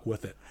stuck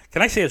with it.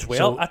 Can I say as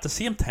well, at the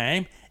same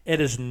time, it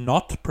is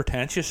not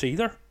pretentious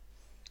either.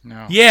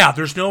 No. Yeah, it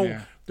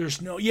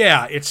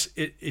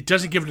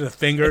doesn't give it to the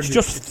finger. It's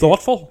just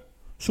thoughtful.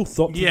 So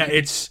thoughtful. Yeah,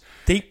 it's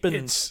deep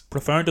and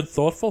profound and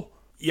thoughtful.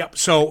 Yep.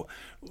 So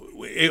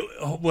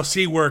we'll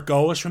see where it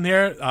goes from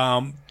there.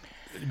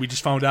 We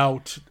just found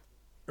out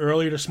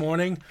earlier this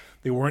morning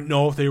they weren't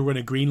know if they were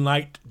going to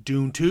greenlight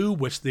Dune 2,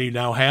 which they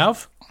now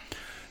have,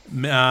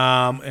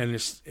 and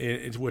it's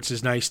which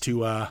is nice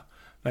to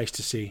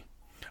see,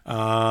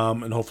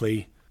 and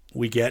hopefully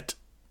we get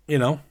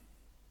a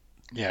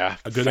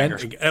good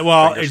end.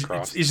 Well,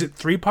 is it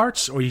 3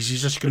 parts or is he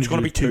just going to? It's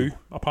going to be 2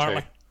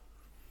 apparently. 2.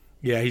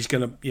 Yeah, he's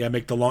going to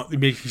make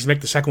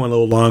the second one a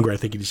little longer. I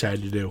think he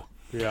decided to do.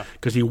 Yeah,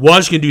 because he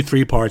was going to do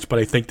 3 parts, but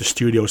I think the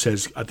studio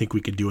says I think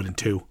we could do it in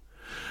 2.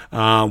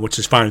 Which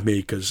is fine with me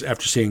because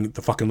after seeing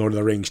the fucking Lord of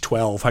the Rings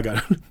 12, I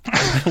got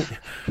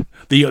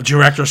the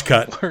director's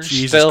cut.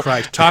 Jesus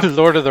Christ!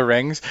 Lord of the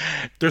Rings.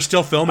 They're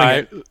still filming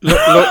it.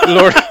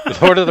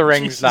 Lord of the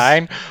Rings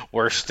 9.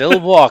 We're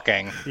still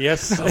walking.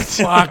 Yes.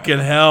 Fucking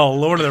hell,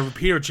 Lord of the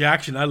Peter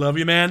Jackson. I love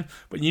you, man,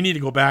 but you need to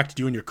go back to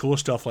doing your cool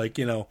stuff like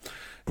the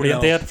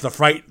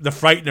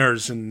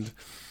Frighteners and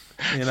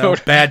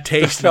Bad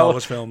Taste in all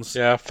those films.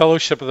 Yeah,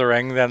 Fellowship of the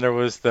Ring. Then there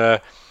was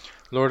the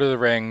Lord of the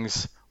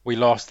Rings. We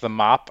lost the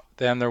map.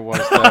 Then there was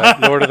the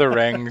Lord of the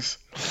Rings.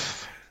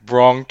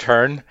 Wrong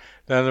turn.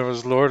 Then there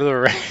was Lord of the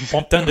Rings.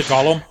 Bumped into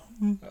Gollum.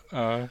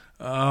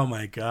 Oh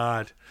my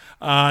God.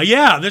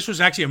 This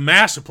was actually a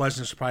massive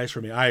pleasant surprise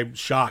for me. I'm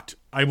shocked.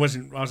 I was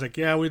like,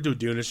 yeah, we'll do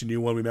Dune. It's a new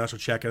one. We might as well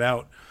check it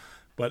out.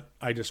 But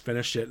I just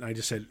finished it and I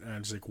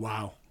was like,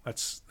 wow,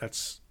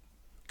 that's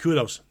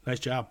kudos. Nice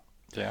job.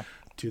 Yeah.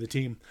 to the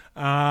team.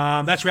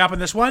 That's wrapping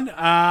this one.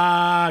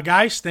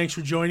 Guys, thanks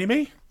for joining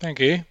me. Thank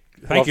you.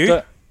 Thank you.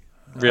 It.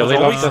 Really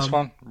loved this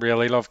one.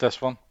 Really loved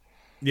this one.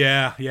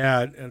 Yeah.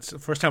 It's the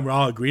first time we're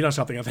all agreed on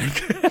something, I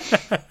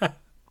think.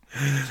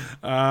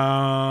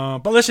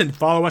 But listen,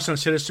 follow us on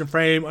Citizen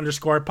Frame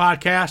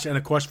 _podcast and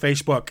of course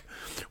Facebook.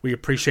 We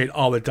appreciate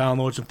all the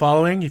downloads and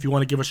following. If you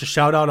want to give us a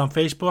shout out on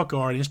Facebook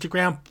or on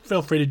Instagram,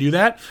 feel free to do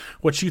that.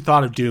 What you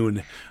thought of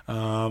Dune,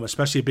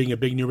 especially being a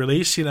big new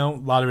release, a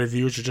lot of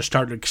reviews are just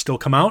starting to still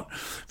come out.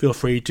 Feel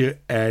free to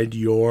add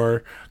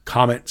your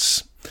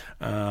comments.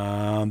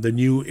 The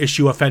new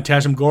issue of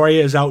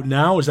Phantasmagoria is out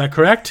now. Is that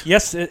correct?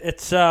 Yes,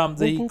 it's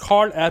the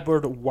Carl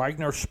Edward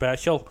Wagner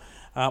special.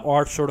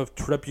 Our sort of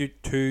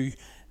tribute to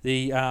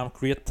the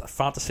great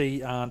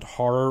fantasy and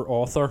horror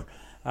author.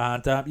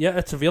 And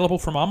it's available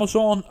from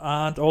Amazon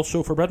and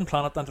also Forbidden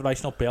Planet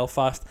International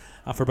Belfast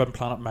and Forbidden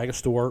Planet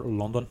Megastore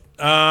London.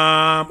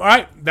 All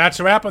right,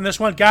 that's a wrap on this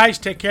one. Guys,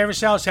 take care of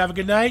yourselves. Have a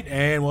good night,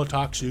 and we'll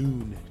talk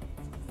soon.